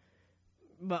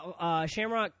 But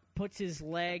Shamrock puts his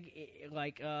leg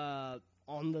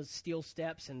on the steel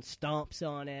steps and stomps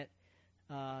on it.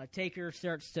 Taker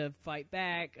starts to fight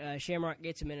back. Shamrock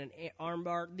gets him in an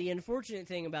armbar. The unfortunate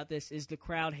thing about this is the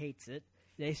crowd hates it.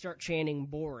 They start chanting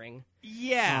boring.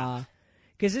 Yeah.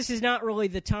 Because this is not really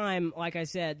the time, like I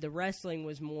said, the wrestling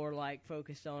was more, like,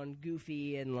 focused on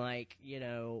goofy and, like, you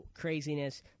know,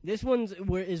 craziness. This one's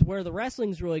is where the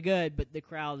wrestling's really good, but the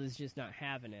crowd is just not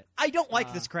having it. I don't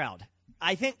like this crowd.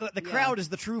 I think that the crowd is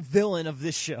the true villain of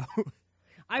this show.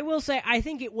 I will say, I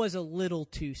think it was a little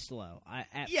too slow.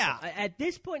 At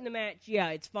this point in the match, yeah,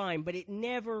 it's fine, but it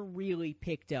never really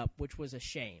picked up, which was a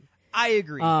shame. I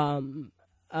agree.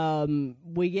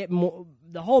 We get more.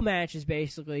 The whole match is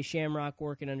basically Shamrock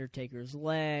working Undertaker's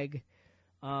leg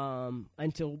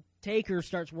until Taker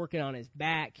starts working on his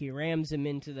back. He rams him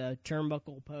into the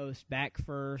turnbuckle post back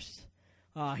first.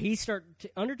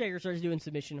 Undertaker starts doing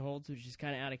submission holds, which is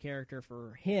kind of out of character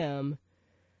for him.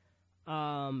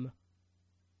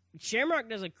 Shamrock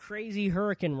does a crazy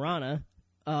Hurricane Rana,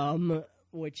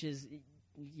 which is,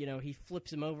 you know, he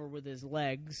flips him over with his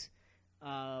legs.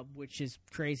 Which is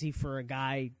crazy for a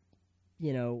guy,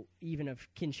 you know, even of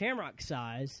Ken Shamrock's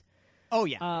size. Oh,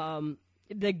 yeah.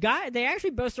 They actually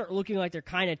both start looking like they're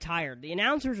kind of tired. The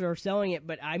announcers are selling it,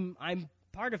 but I'm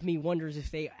part of me wonders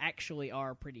if they actually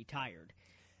are pretty tired.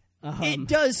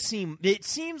 It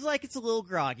seems like it's a little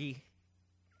groggy.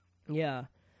 Yeah.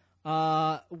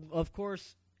 Of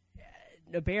course,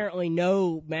 apparently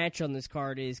no match on this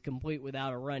card is complete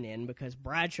without a run-in because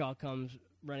Bradshaw comes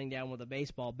running down with a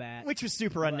baseball bat. Which was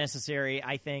super unnecessary,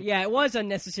 I think. Yeah, it was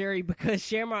unnecessary because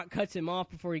Shamrock cuts him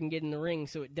off before he can get in the ring,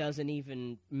 so it doesn't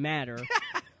even matter.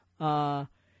 Undertaker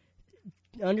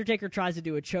tries to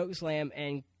do a choke slam,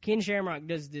 and Ken Shamrock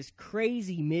does this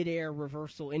crazy midair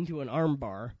reversal into an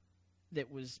armbar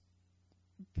that was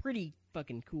pretty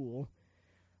fucking cool.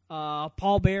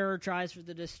 Paul Bearer tries for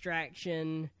the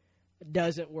distraction.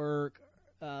 Doesn't work.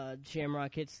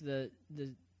 Shamrock hits the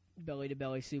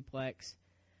belly-to-belly suplex.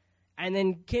 And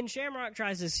then Ken Shamrock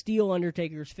tries to steal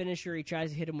Undertaker's finisher. He tries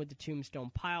to hit him with the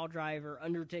Tombstone Pile Driver.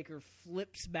 Undertaker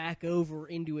flips back over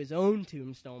into his own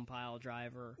Tombstone Pile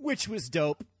Driver. Which was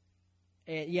dope.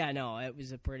 And yeah, no, it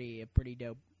was a pretty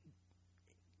dope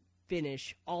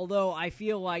finish. Although I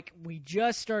feel like we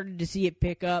just started to see it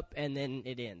pick up, and then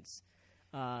it ends.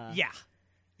 Yeah.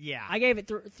 I gave it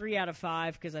 3 out of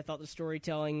 5 because I thought the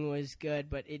storytelling was good,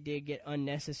 but it did get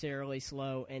unnecessarily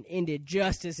slow and ended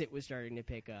just as it was starting to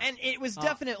pick up. And it was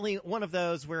definitely one of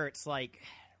those where it's like,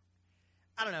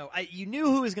 I don't know, you knew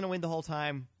who was going to win the whole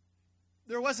time.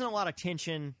 There wasn't a lot of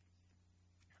tension.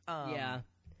 Yeah.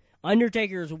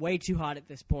 Undertaker is way too hot at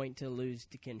this point to lose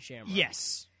to Ken Shamrock.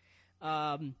 Yes.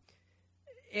 Also,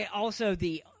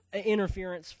 the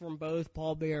interference from both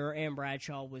Paul Bearer and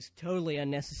Bradshaw was totally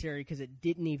unnecessary because it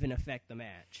didn't even affect the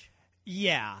match.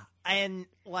 Yeah, and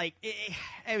like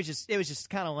it was just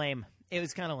kind of lame. It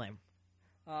was kind of lame.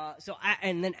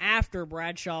 And then after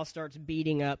Bradshaw starts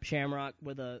beating up Shamrock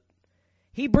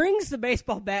he brings the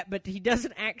baseball bat, but he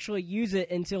doesn't actually use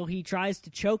it until he tries to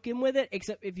choke him with it.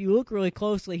 Except if you look really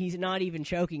closely, he's not even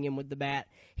choking him with the bat.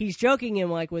 He's choking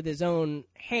him like with his own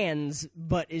hands,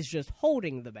 but is just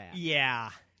holding the bat. Yeah.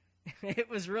 It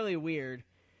was really weird.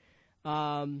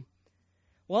 So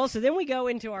then we go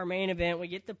into our main event. We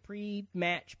get the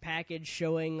pre-match package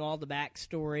showing all the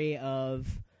backstory of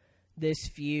this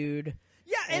feud.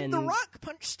 Yeah, and The Rock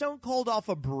punched Stone Cold off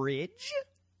a bridge?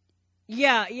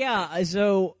 Yeah.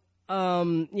 So,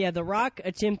 The Rock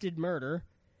attempted murder.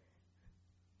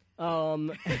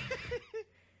 And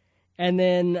And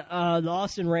then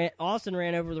Austin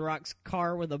ran over The Rock's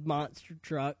car with a monster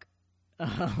truck.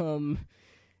 Let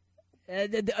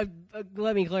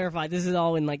me clarify. This is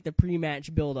all in like the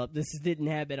pre-match build-up. This didn't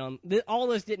happen on all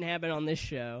this didn't happen on this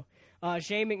show.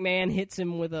 Shane McMahon hits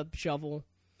him with a shovel.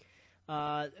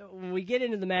 We get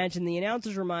into the match, and the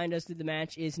announcers remind us that the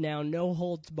match is now no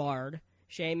holds barred.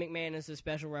 Shane McMahon is the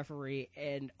special referee,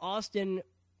 and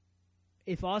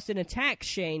if Austin attacks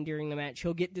Shane during the match,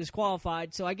 he'll get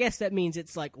disqualified. So I guess that means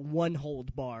it's like one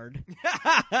hold barred.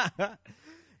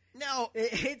 No,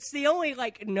 it's the only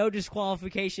like no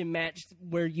disqualification match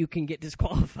where you can get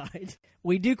disqualified.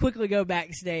 We do quickly go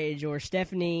backstage where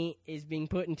Stephanie is being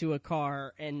put into a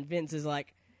car, and Vince is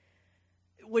like,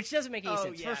 which doesn't make any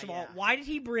sense. Yeah, First of all, why did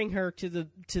he bring her to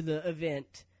the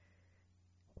event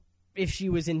if she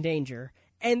was in danger?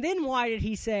 And then why did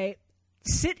he say,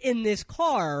 sit in this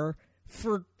car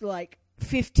for like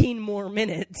 15 more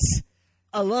minutes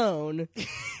alone?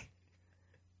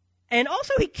 And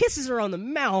also he kisses her on the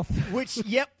mouth. Which,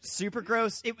 yep, super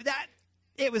gross.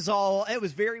 It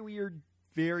was very weird,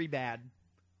 very bad.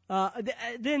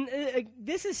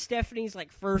 This is Stephanie's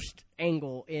like first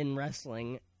angle in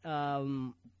wrestling,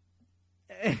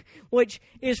 which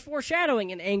is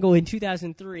foreshadowing an angle in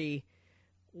 2003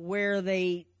 where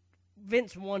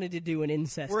Vince wanted to do an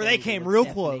incest where angle they came with real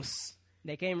Stephanie. close.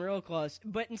 They came real close.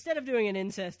 But instead of doing an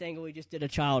incest angle, he just did a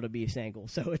child abuse angle,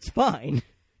 so it's fine.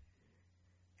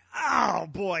 Oh,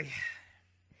 boy.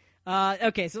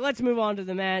 Okay, so let's move on to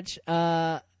the match.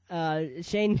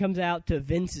 Shane comes out to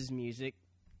Vince's music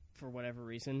for whatever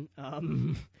reason.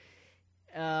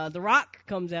 The Rock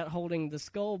comes out holding the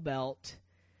skull belt,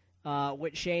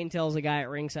 which Shane tells a guy at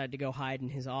ringside to go hide in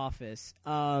his office.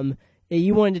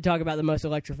 You wanted to talk about the most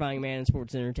electrifying man in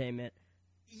sports entertainment,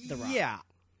 The Rock. Yeah,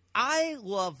 I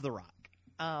love The Rock.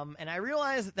 And I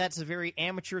realize that that's a very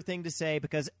amateur thing to say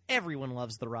because everyone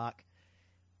loves The Rock.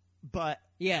 But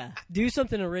yeah, do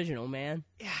something original, man.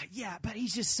 Yeah, but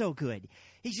he's just so good.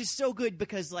 He's just so good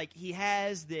because like he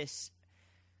has this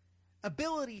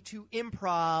ability to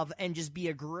improv and just be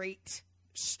a great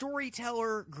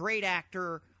storyteller, great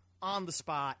actor on the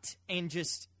spot, and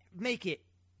just make it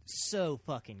so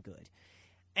fucking good.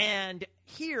 And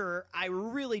here, I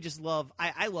really just love.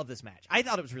 I love this match. I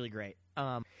thought it was really great.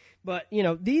 But you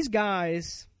know, these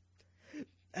guys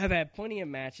have had plenty of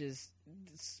matches.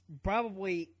 It's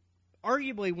probably,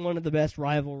 arguably, one of the best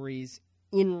rivalries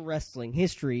in wrestling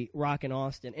history, Rock and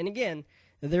Austin. And again,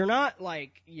 they're not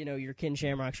like, you know, your Ken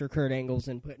Shamrocks or Kurt Angles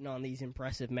and putting on these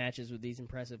impressive matches with these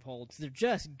impressive holds. They're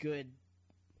just good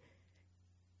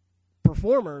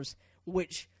performers,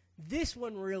 which this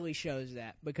one really shows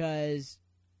that because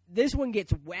this one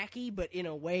gets wacky, but in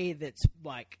a way that's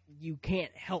like you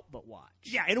can't help but watch.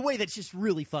 Yeah, in a way that's just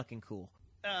really fucking cool.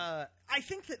 I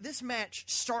think that this match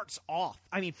starts off,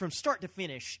 I mean, from start to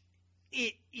finish,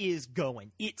 it is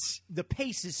going. The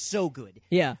pace is so good.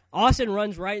 Yeah. Austin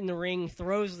runs right in the ring,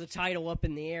 throws the title up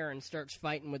in the air, and starts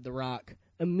fighting with The Rock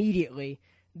immediately.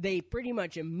 They pretty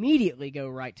much immediately go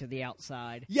right to the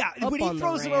outside. Yeah, when he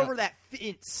throws him over that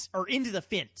fence, or into the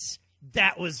fence,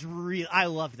 that was real. I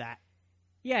love that.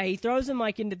 Yeah, he throws him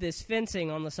like into this fencing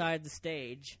on the side of the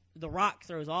stage. The Rock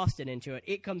throws Austin into it.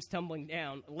 It comes tumbling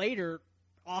down. Later,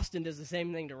 Austin does the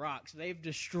same thing to Rock. So they've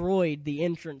destroyed the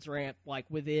entrance ramp like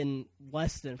within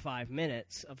less than 5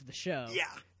 minutes of the show. Yeah.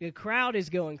 The crowd is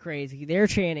going crazy. They're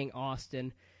chanting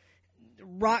Austin.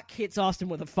 Rock hits Austin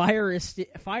with a fire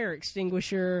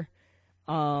extinguisher.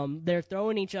 They're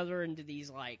throwing each other into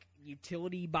these like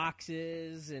utility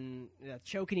boxes and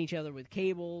choking each other with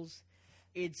cables.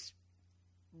 It's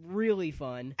really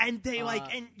fun. And they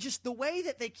and just the way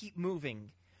that they keep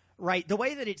moving, right? The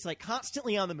way that it's like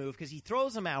constantly on the move because he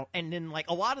throws them out, and then like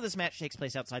a lot of this match takes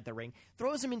place outside the ring,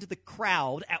 throws them into the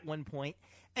crowd at one point.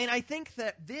 And I think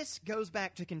that this goes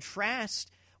back to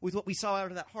contrast with what we saw out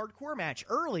of that hardcore match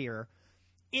earlier,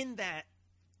 in that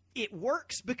it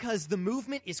works because the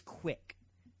movement is quick.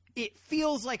 It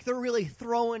feels like they're really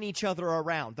throwing each other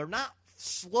around. They're not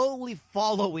slowly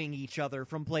following each other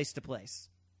from place to place.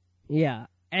 Yeah.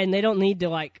 And they don't need to,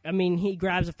 like, I mean, he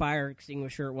grabs a fire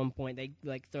extinguisher at one point. They,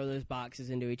 like, throw those boxes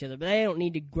into each other. But they don't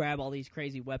need to grab all these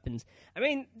crazy weapons. I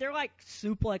mean, they're, like,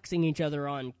 suplexing each other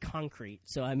on concrete.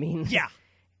 So, I mean... Yeah.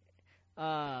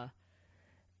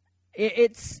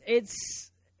 It's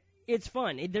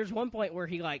fun. There's one point where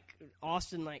he, like,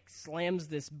 Austin, like, slams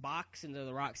this box into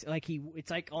the Rock's... Like, it's,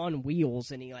 like, on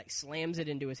wheels, and he, like, slams it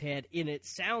into his head. And it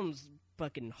sounds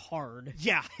fucking hard.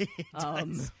 Yeah, it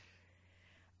does.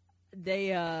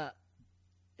 They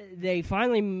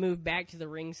finally move back to the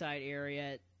ringside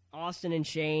area. Austin and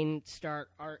Shane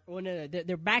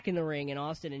they're back in the ring, and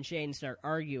Austin and Shane start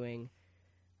arguing.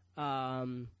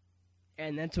 And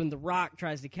that's when The Rock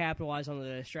tries to capitalize on the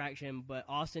distraction, but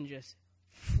Austin just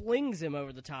flings him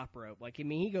over the top rope.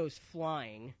 He goes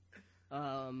flying.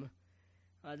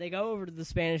 They go over to the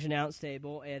Spanish announce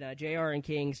table, and JR and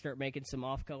King start making some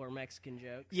off-color Mexican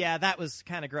jokes. Yeah, that was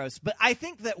kind of gross. But I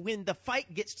think that when the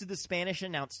fight gets to the Spanish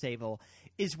announce table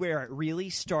is where it really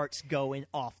starts going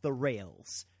off the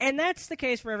rails. And that's the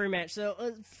case for every match.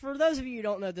 So for those of you who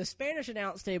don't know, the Spanish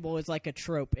announce table is like a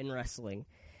trope in wrestling.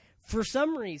 For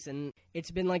some reason, it's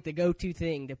been like the go-to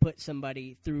thing to put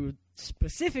somebody through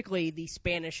specifically the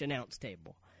Spanish announce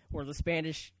table, where the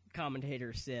Spanish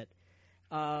commentators sit.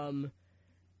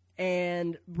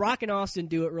 And Rock and Austin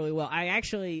do it really well. I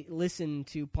actually listened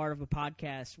to part of a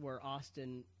podcast where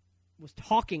Austin was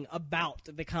talking about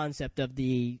the concept of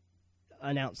the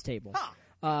announce table.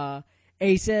 Huh. And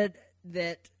he said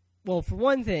that, well, for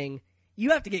one thing,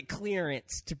 you have to get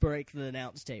clearance to break the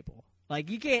announce table.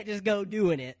 You can't just go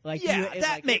doing it.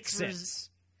 That makes sense.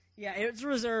 It's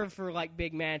reserved for,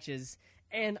 big matches.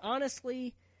 And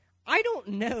honestly, I don't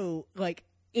know,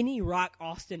 any Rock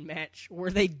Austin match where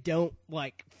they don't,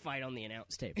 fight on the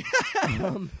announce table.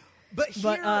 But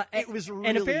it was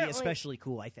really especially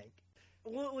cool, I think.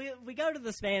 We go to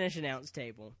the Spanish announce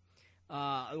table,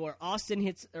 where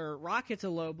Rock hits a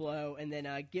low blow and then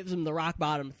gives him the rock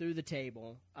bottom through the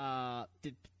table.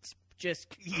 Just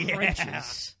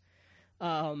crunches.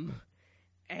 And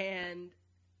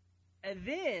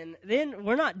then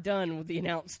we're not done with the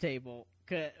announce table.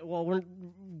 We're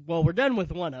done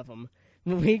with one of them.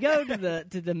 We go to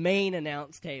the main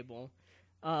announce table,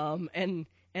 and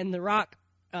the Rock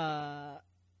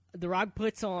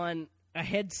puts on a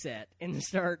headset and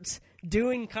starts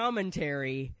doing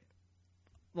commentary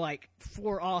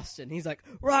for Austin. He's like,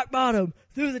 rock bottom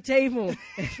through the table,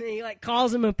 and he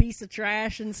calls him a piece of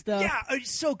trash and stuff. Yeah,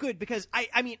 it's so good because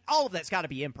I mean all of that's got to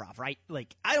be improv, right?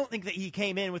 I don't think that he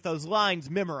came in with those lines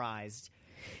memorized.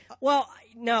 Well,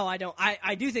 no, I don't.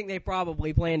 I do think they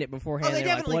probably planned it beforehand. Oh, they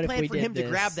definitely planned for him to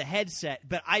grab the headset,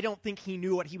 but I don't think he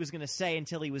knew what he was going to say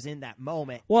until he was in that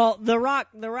moment. Well, The Rock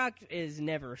is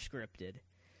never scripted.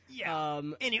 Yeah,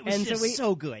 and it was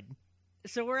so good.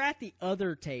 So we're at the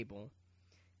other table,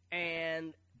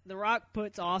 and The Rock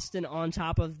puts Austin on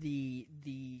top of the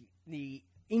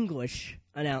English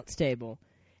announce table,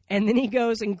 and then he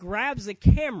goes and grabs the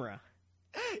camera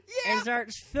and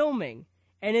starts filming.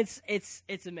 And it's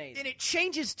amazing. And it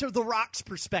changes to The Rock's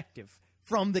perspective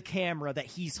from the camera that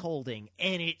he's holding,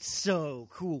 and it's so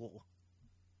cool.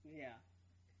 Yeah.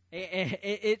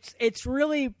 It's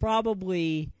really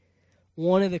probably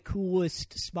one of the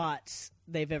coolest spots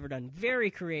they've ever done.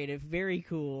 Very creative, very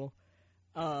cool.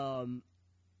 I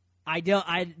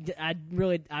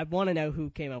want to know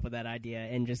who came up with that idea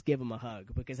and just give him a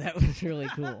hug because that was really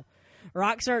cool.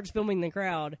 Rock starts filming the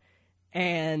crowd,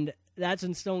 and that's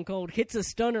when Stone Cold hits a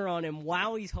stunner on him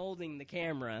while he's holding the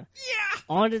camera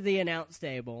onto the announce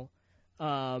table.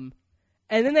 And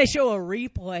then they show a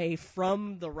replay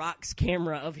from The Rock's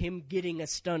camera of him getting a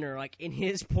stunner, in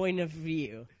his point of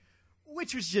view.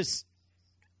 Which was just,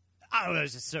 I don't know, it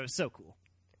was just so cool.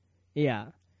 Yeah.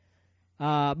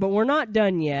 But we're not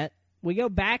done yet. We go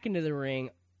back into the ring,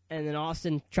 and then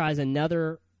Austin tries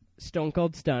another Stone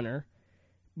Cold stunner.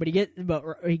 But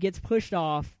he gets pushed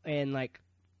off and,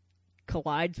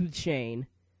 collides with Shane,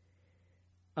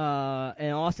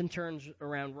 and Austin turns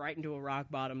around right into a rock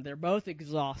bottom. They're both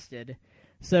exhausted,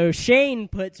 so Shane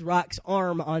puts Rock's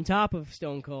arm on top of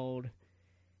Stone Cold,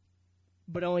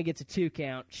 but only gets a 2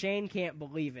 count. Shane can't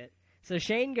believe it, so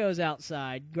Shane goes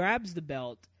outside, grabs the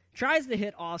belt, tries to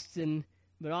hit Austin,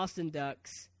 but Austin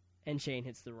ducks, and Shane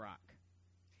hits the Rock.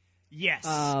 Yes.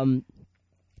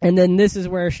 And then this is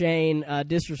where Shane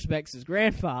disrespects his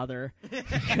grandfather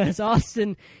because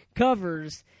Austin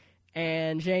covers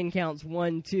and Shane counts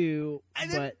 1, 2,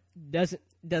 but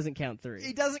doesn't count 3.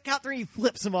 He doesn't count 3. He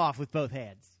flips him off with both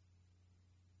hands.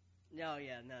 No,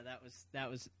 that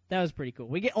was pretty cool.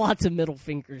 We get lots of middle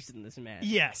fingers in this match.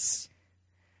 Yes.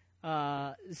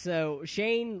 So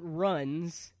Shane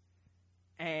runs,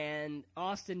 and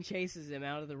Austin chases him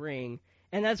out of the ring.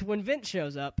 And that's when Vince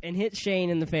shows up and hits Shane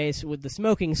in the face with the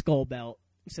smoking skull belt.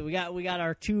 So we got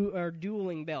our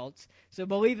dueling belts. So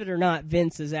believe it or not,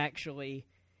 Vince is actually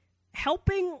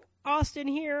helping Austin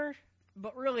here,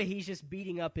 but really he's just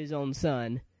beating up his own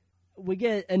son. We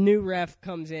get a new ref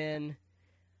comes in,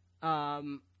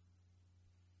 and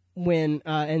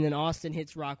then Austin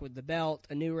hits Rock with the belt.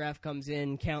 A new ref comes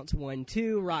in, counts 1,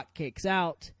 2. Rock kicks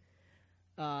out,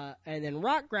 and then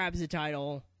Rock grabs the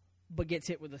title, but gets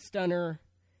hit with a stunner.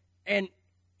 And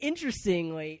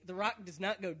interestingly, The Rock does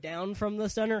not go down from the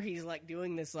stunner. He's like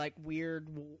doing this like weird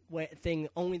thing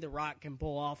only The Rock can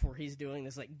pull off, where he's doing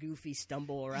this like goofy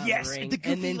stumble around the ring. The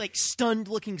goofy, and then, like stunned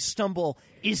looking stumble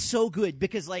is so good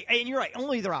because, like, and you're right,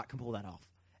 only The Rock can pull that off.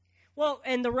 well,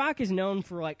 and The Rock is known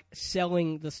for like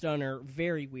selling the stunner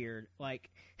very weird, like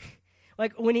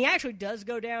when he actually does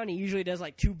go down, he usually does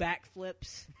like 2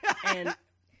 backflips, and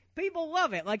people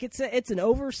love it. Like it's an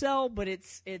oversell, but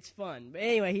it's fun. But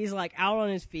anyway, he's like out on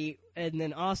his feet, and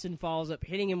then Austin follows up,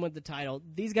 hitting him with the title.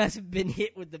 These guys have been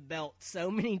hit with the belt so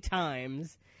many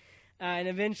times, and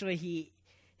eventually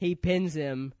he pins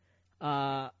him.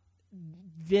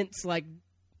 Vince like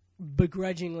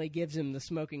begrudgingly gives him the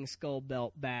Smoking Skull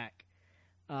belt back,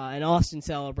 and Austin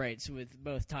celebrates with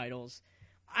both titles.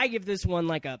 I give this one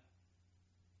like a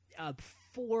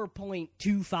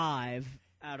 4.25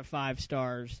 out of 5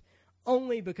 stars,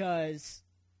 only because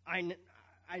I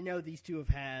know these two have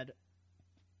had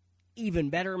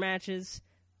even better matches,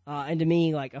 and to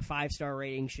me, like a 5-star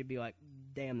rating should be like,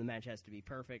 damn, the match has to be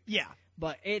perfect. Yeah,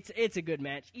 but it's a good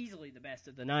match, easily the best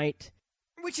of the night,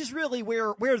 which is really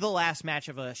where the last match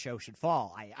of a show should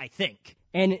fall, I think.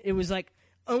 And it was like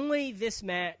only this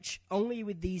match, only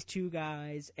with these two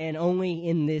guys, and only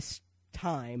in this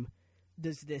time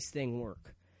does this thing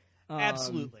work.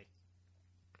 Absolutely.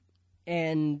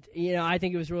 And, I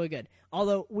think it was really good.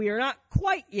 Although we are not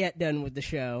quite yet done with the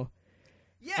show.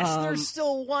 Yes, there's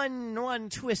still one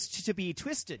twist to be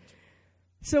twisted.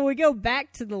 So we go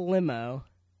back to the limo,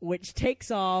 which takes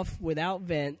off without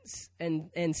Vince,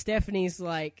 and Stephanie's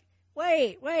like,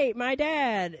 wait, my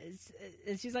dad.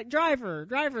 And she's like, driver,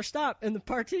 stop. And the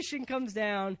partition comes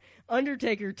down.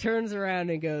 Undertaker turns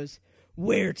around and goes,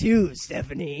 where to,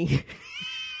 Stephanie?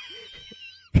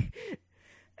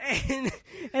 and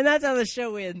that's how the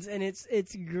show ends, and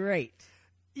it's great.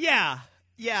 Yeah,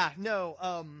 no,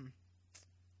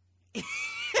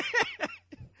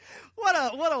 what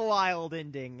a wild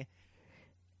ending.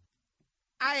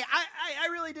 I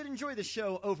really did enjoy the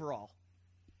show overall.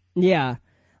 Yeah.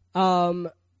 I'd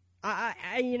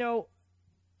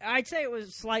say it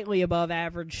was slightly above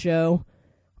average show.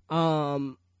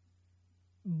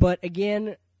 But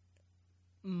again,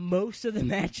 most of the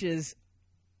matches,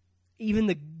 even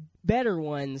the better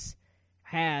ones,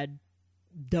 had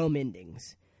dumb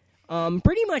endings.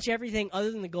 Pretty much everything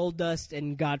other than the Goldust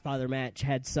and Godfather match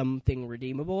had something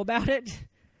redeemable about it.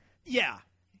 Yeah.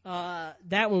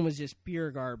 That one was just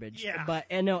pure garbage. Yeah. But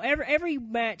every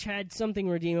match had something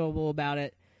redeemable about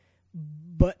it,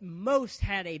 but most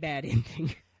had a bad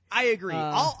ending. I agree.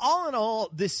 All in all,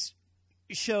 this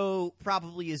show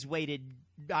probably is weighted,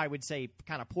 I would say,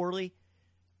 kind of poorly.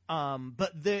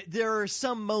 But there are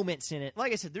some moments in it.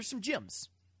 Like I said, there's some gems.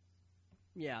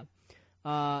 Yeah.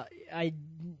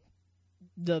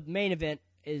 The main event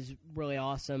is really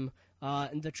awesome.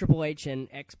 And the Triple H and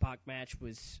X-Pac match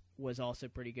was also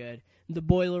pretty good. The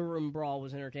Boiler Room Brawl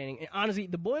was entertaining. And honestly,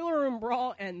 the Boiler Room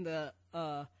Brawl and the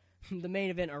main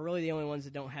event are really the only ones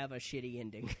that don't have a shitty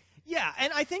ending. Yeah,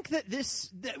 and I think that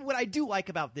what I do like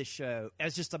about this show,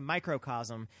 as just a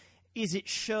microcosm, is it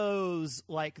shows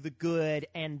like the good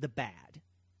and the bad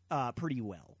pretty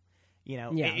well. Yeah.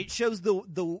 It shows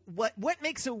the what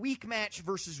makes a weak match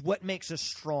versus what makes a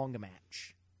strong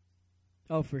match.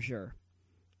 Oh, for sure.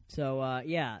 So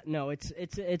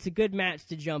it's a good match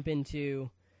to jump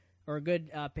into, or a good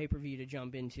pay-per-view to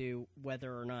jump into,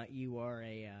 whether or not you are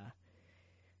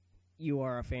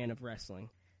a fan of wrestling.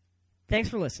 Thanks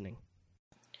for listening.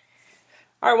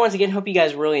 All right, once again, hope you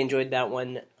guys really enjoyed that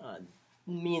one.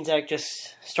 Me and Zach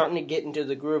just starting to get into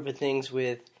the groove of things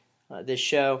with this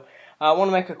show. I want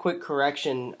to make a quick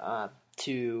correction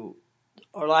to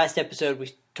our last episode.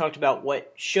 We talked about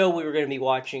what show we were going to be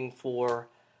watching for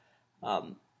our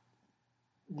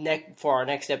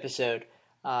next episode.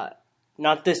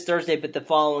 Not this Thursday, but the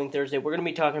following Thursday. We're going to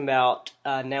be talking about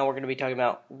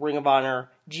Ring of Honor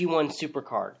G1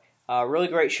 Supercard. Really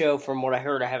great show from what I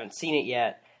heard. I haven't seen it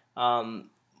yet. We're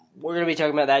going to be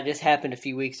talking about that. It just happened a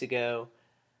few weeks ago.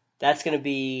 That's going to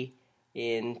be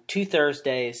in 2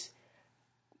 Thursdays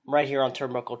right here on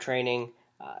Turnbuckle Training.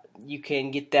 You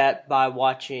can get that by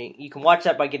watching. You can watch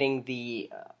that by getting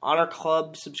the Honor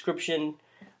Club subscription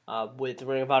with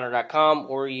ringofhonor.com,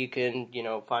 or you can,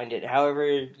 find it however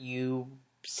you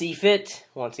see fit.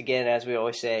 Once again, as we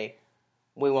always say,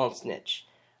 we won't snitch.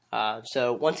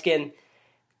 So once again,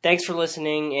 thanks for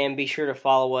listening, and be sure to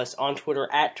follow us on Twitter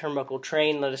at Turnbuckle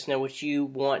Train. Let us know what you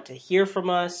want to hear from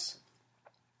us,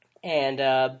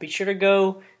 and be sure to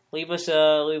go leave us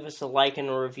a like and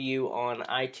a review on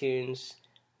iTunes.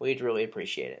 We'd really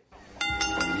appreciate it.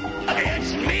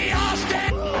 It's me,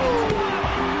 Austin!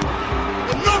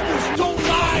 The numbers don't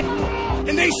lie!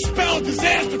 cause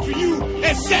disaster for you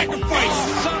and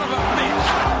sacrifice. Son of a bitch.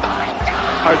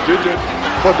 I did it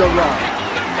for the ride.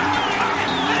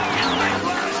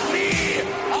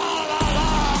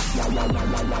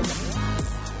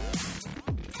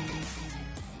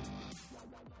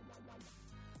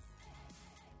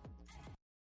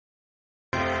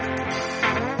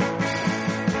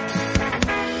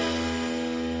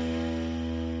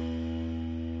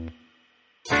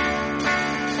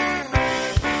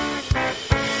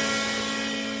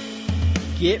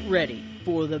 Get ready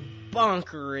for the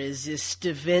bonkerest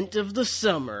event of the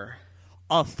summer.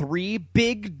 A Three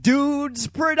Big Dudes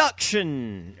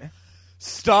production.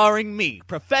 Starring me,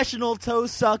 professional toe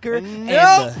sucker.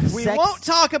 No, we won't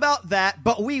talk about that,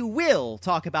 but we will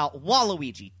talk about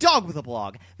Waluigi, Dog with a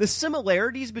Blog, the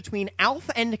similarities between Alf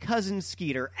and Cousin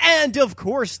Skeeter, and, of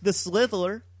course, the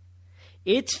Slithler.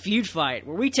 It's Feud Fight,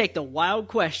 where we take the wild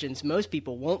questions most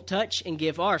people won't touch and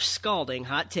give our scalding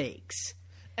hot takes.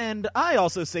 And I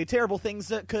also say terrible things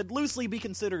that could loosely be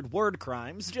considered word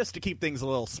crimes, just to keep things a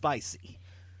little spicy.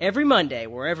 Every Monday,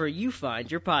 wherever you find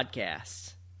your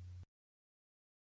podcasts.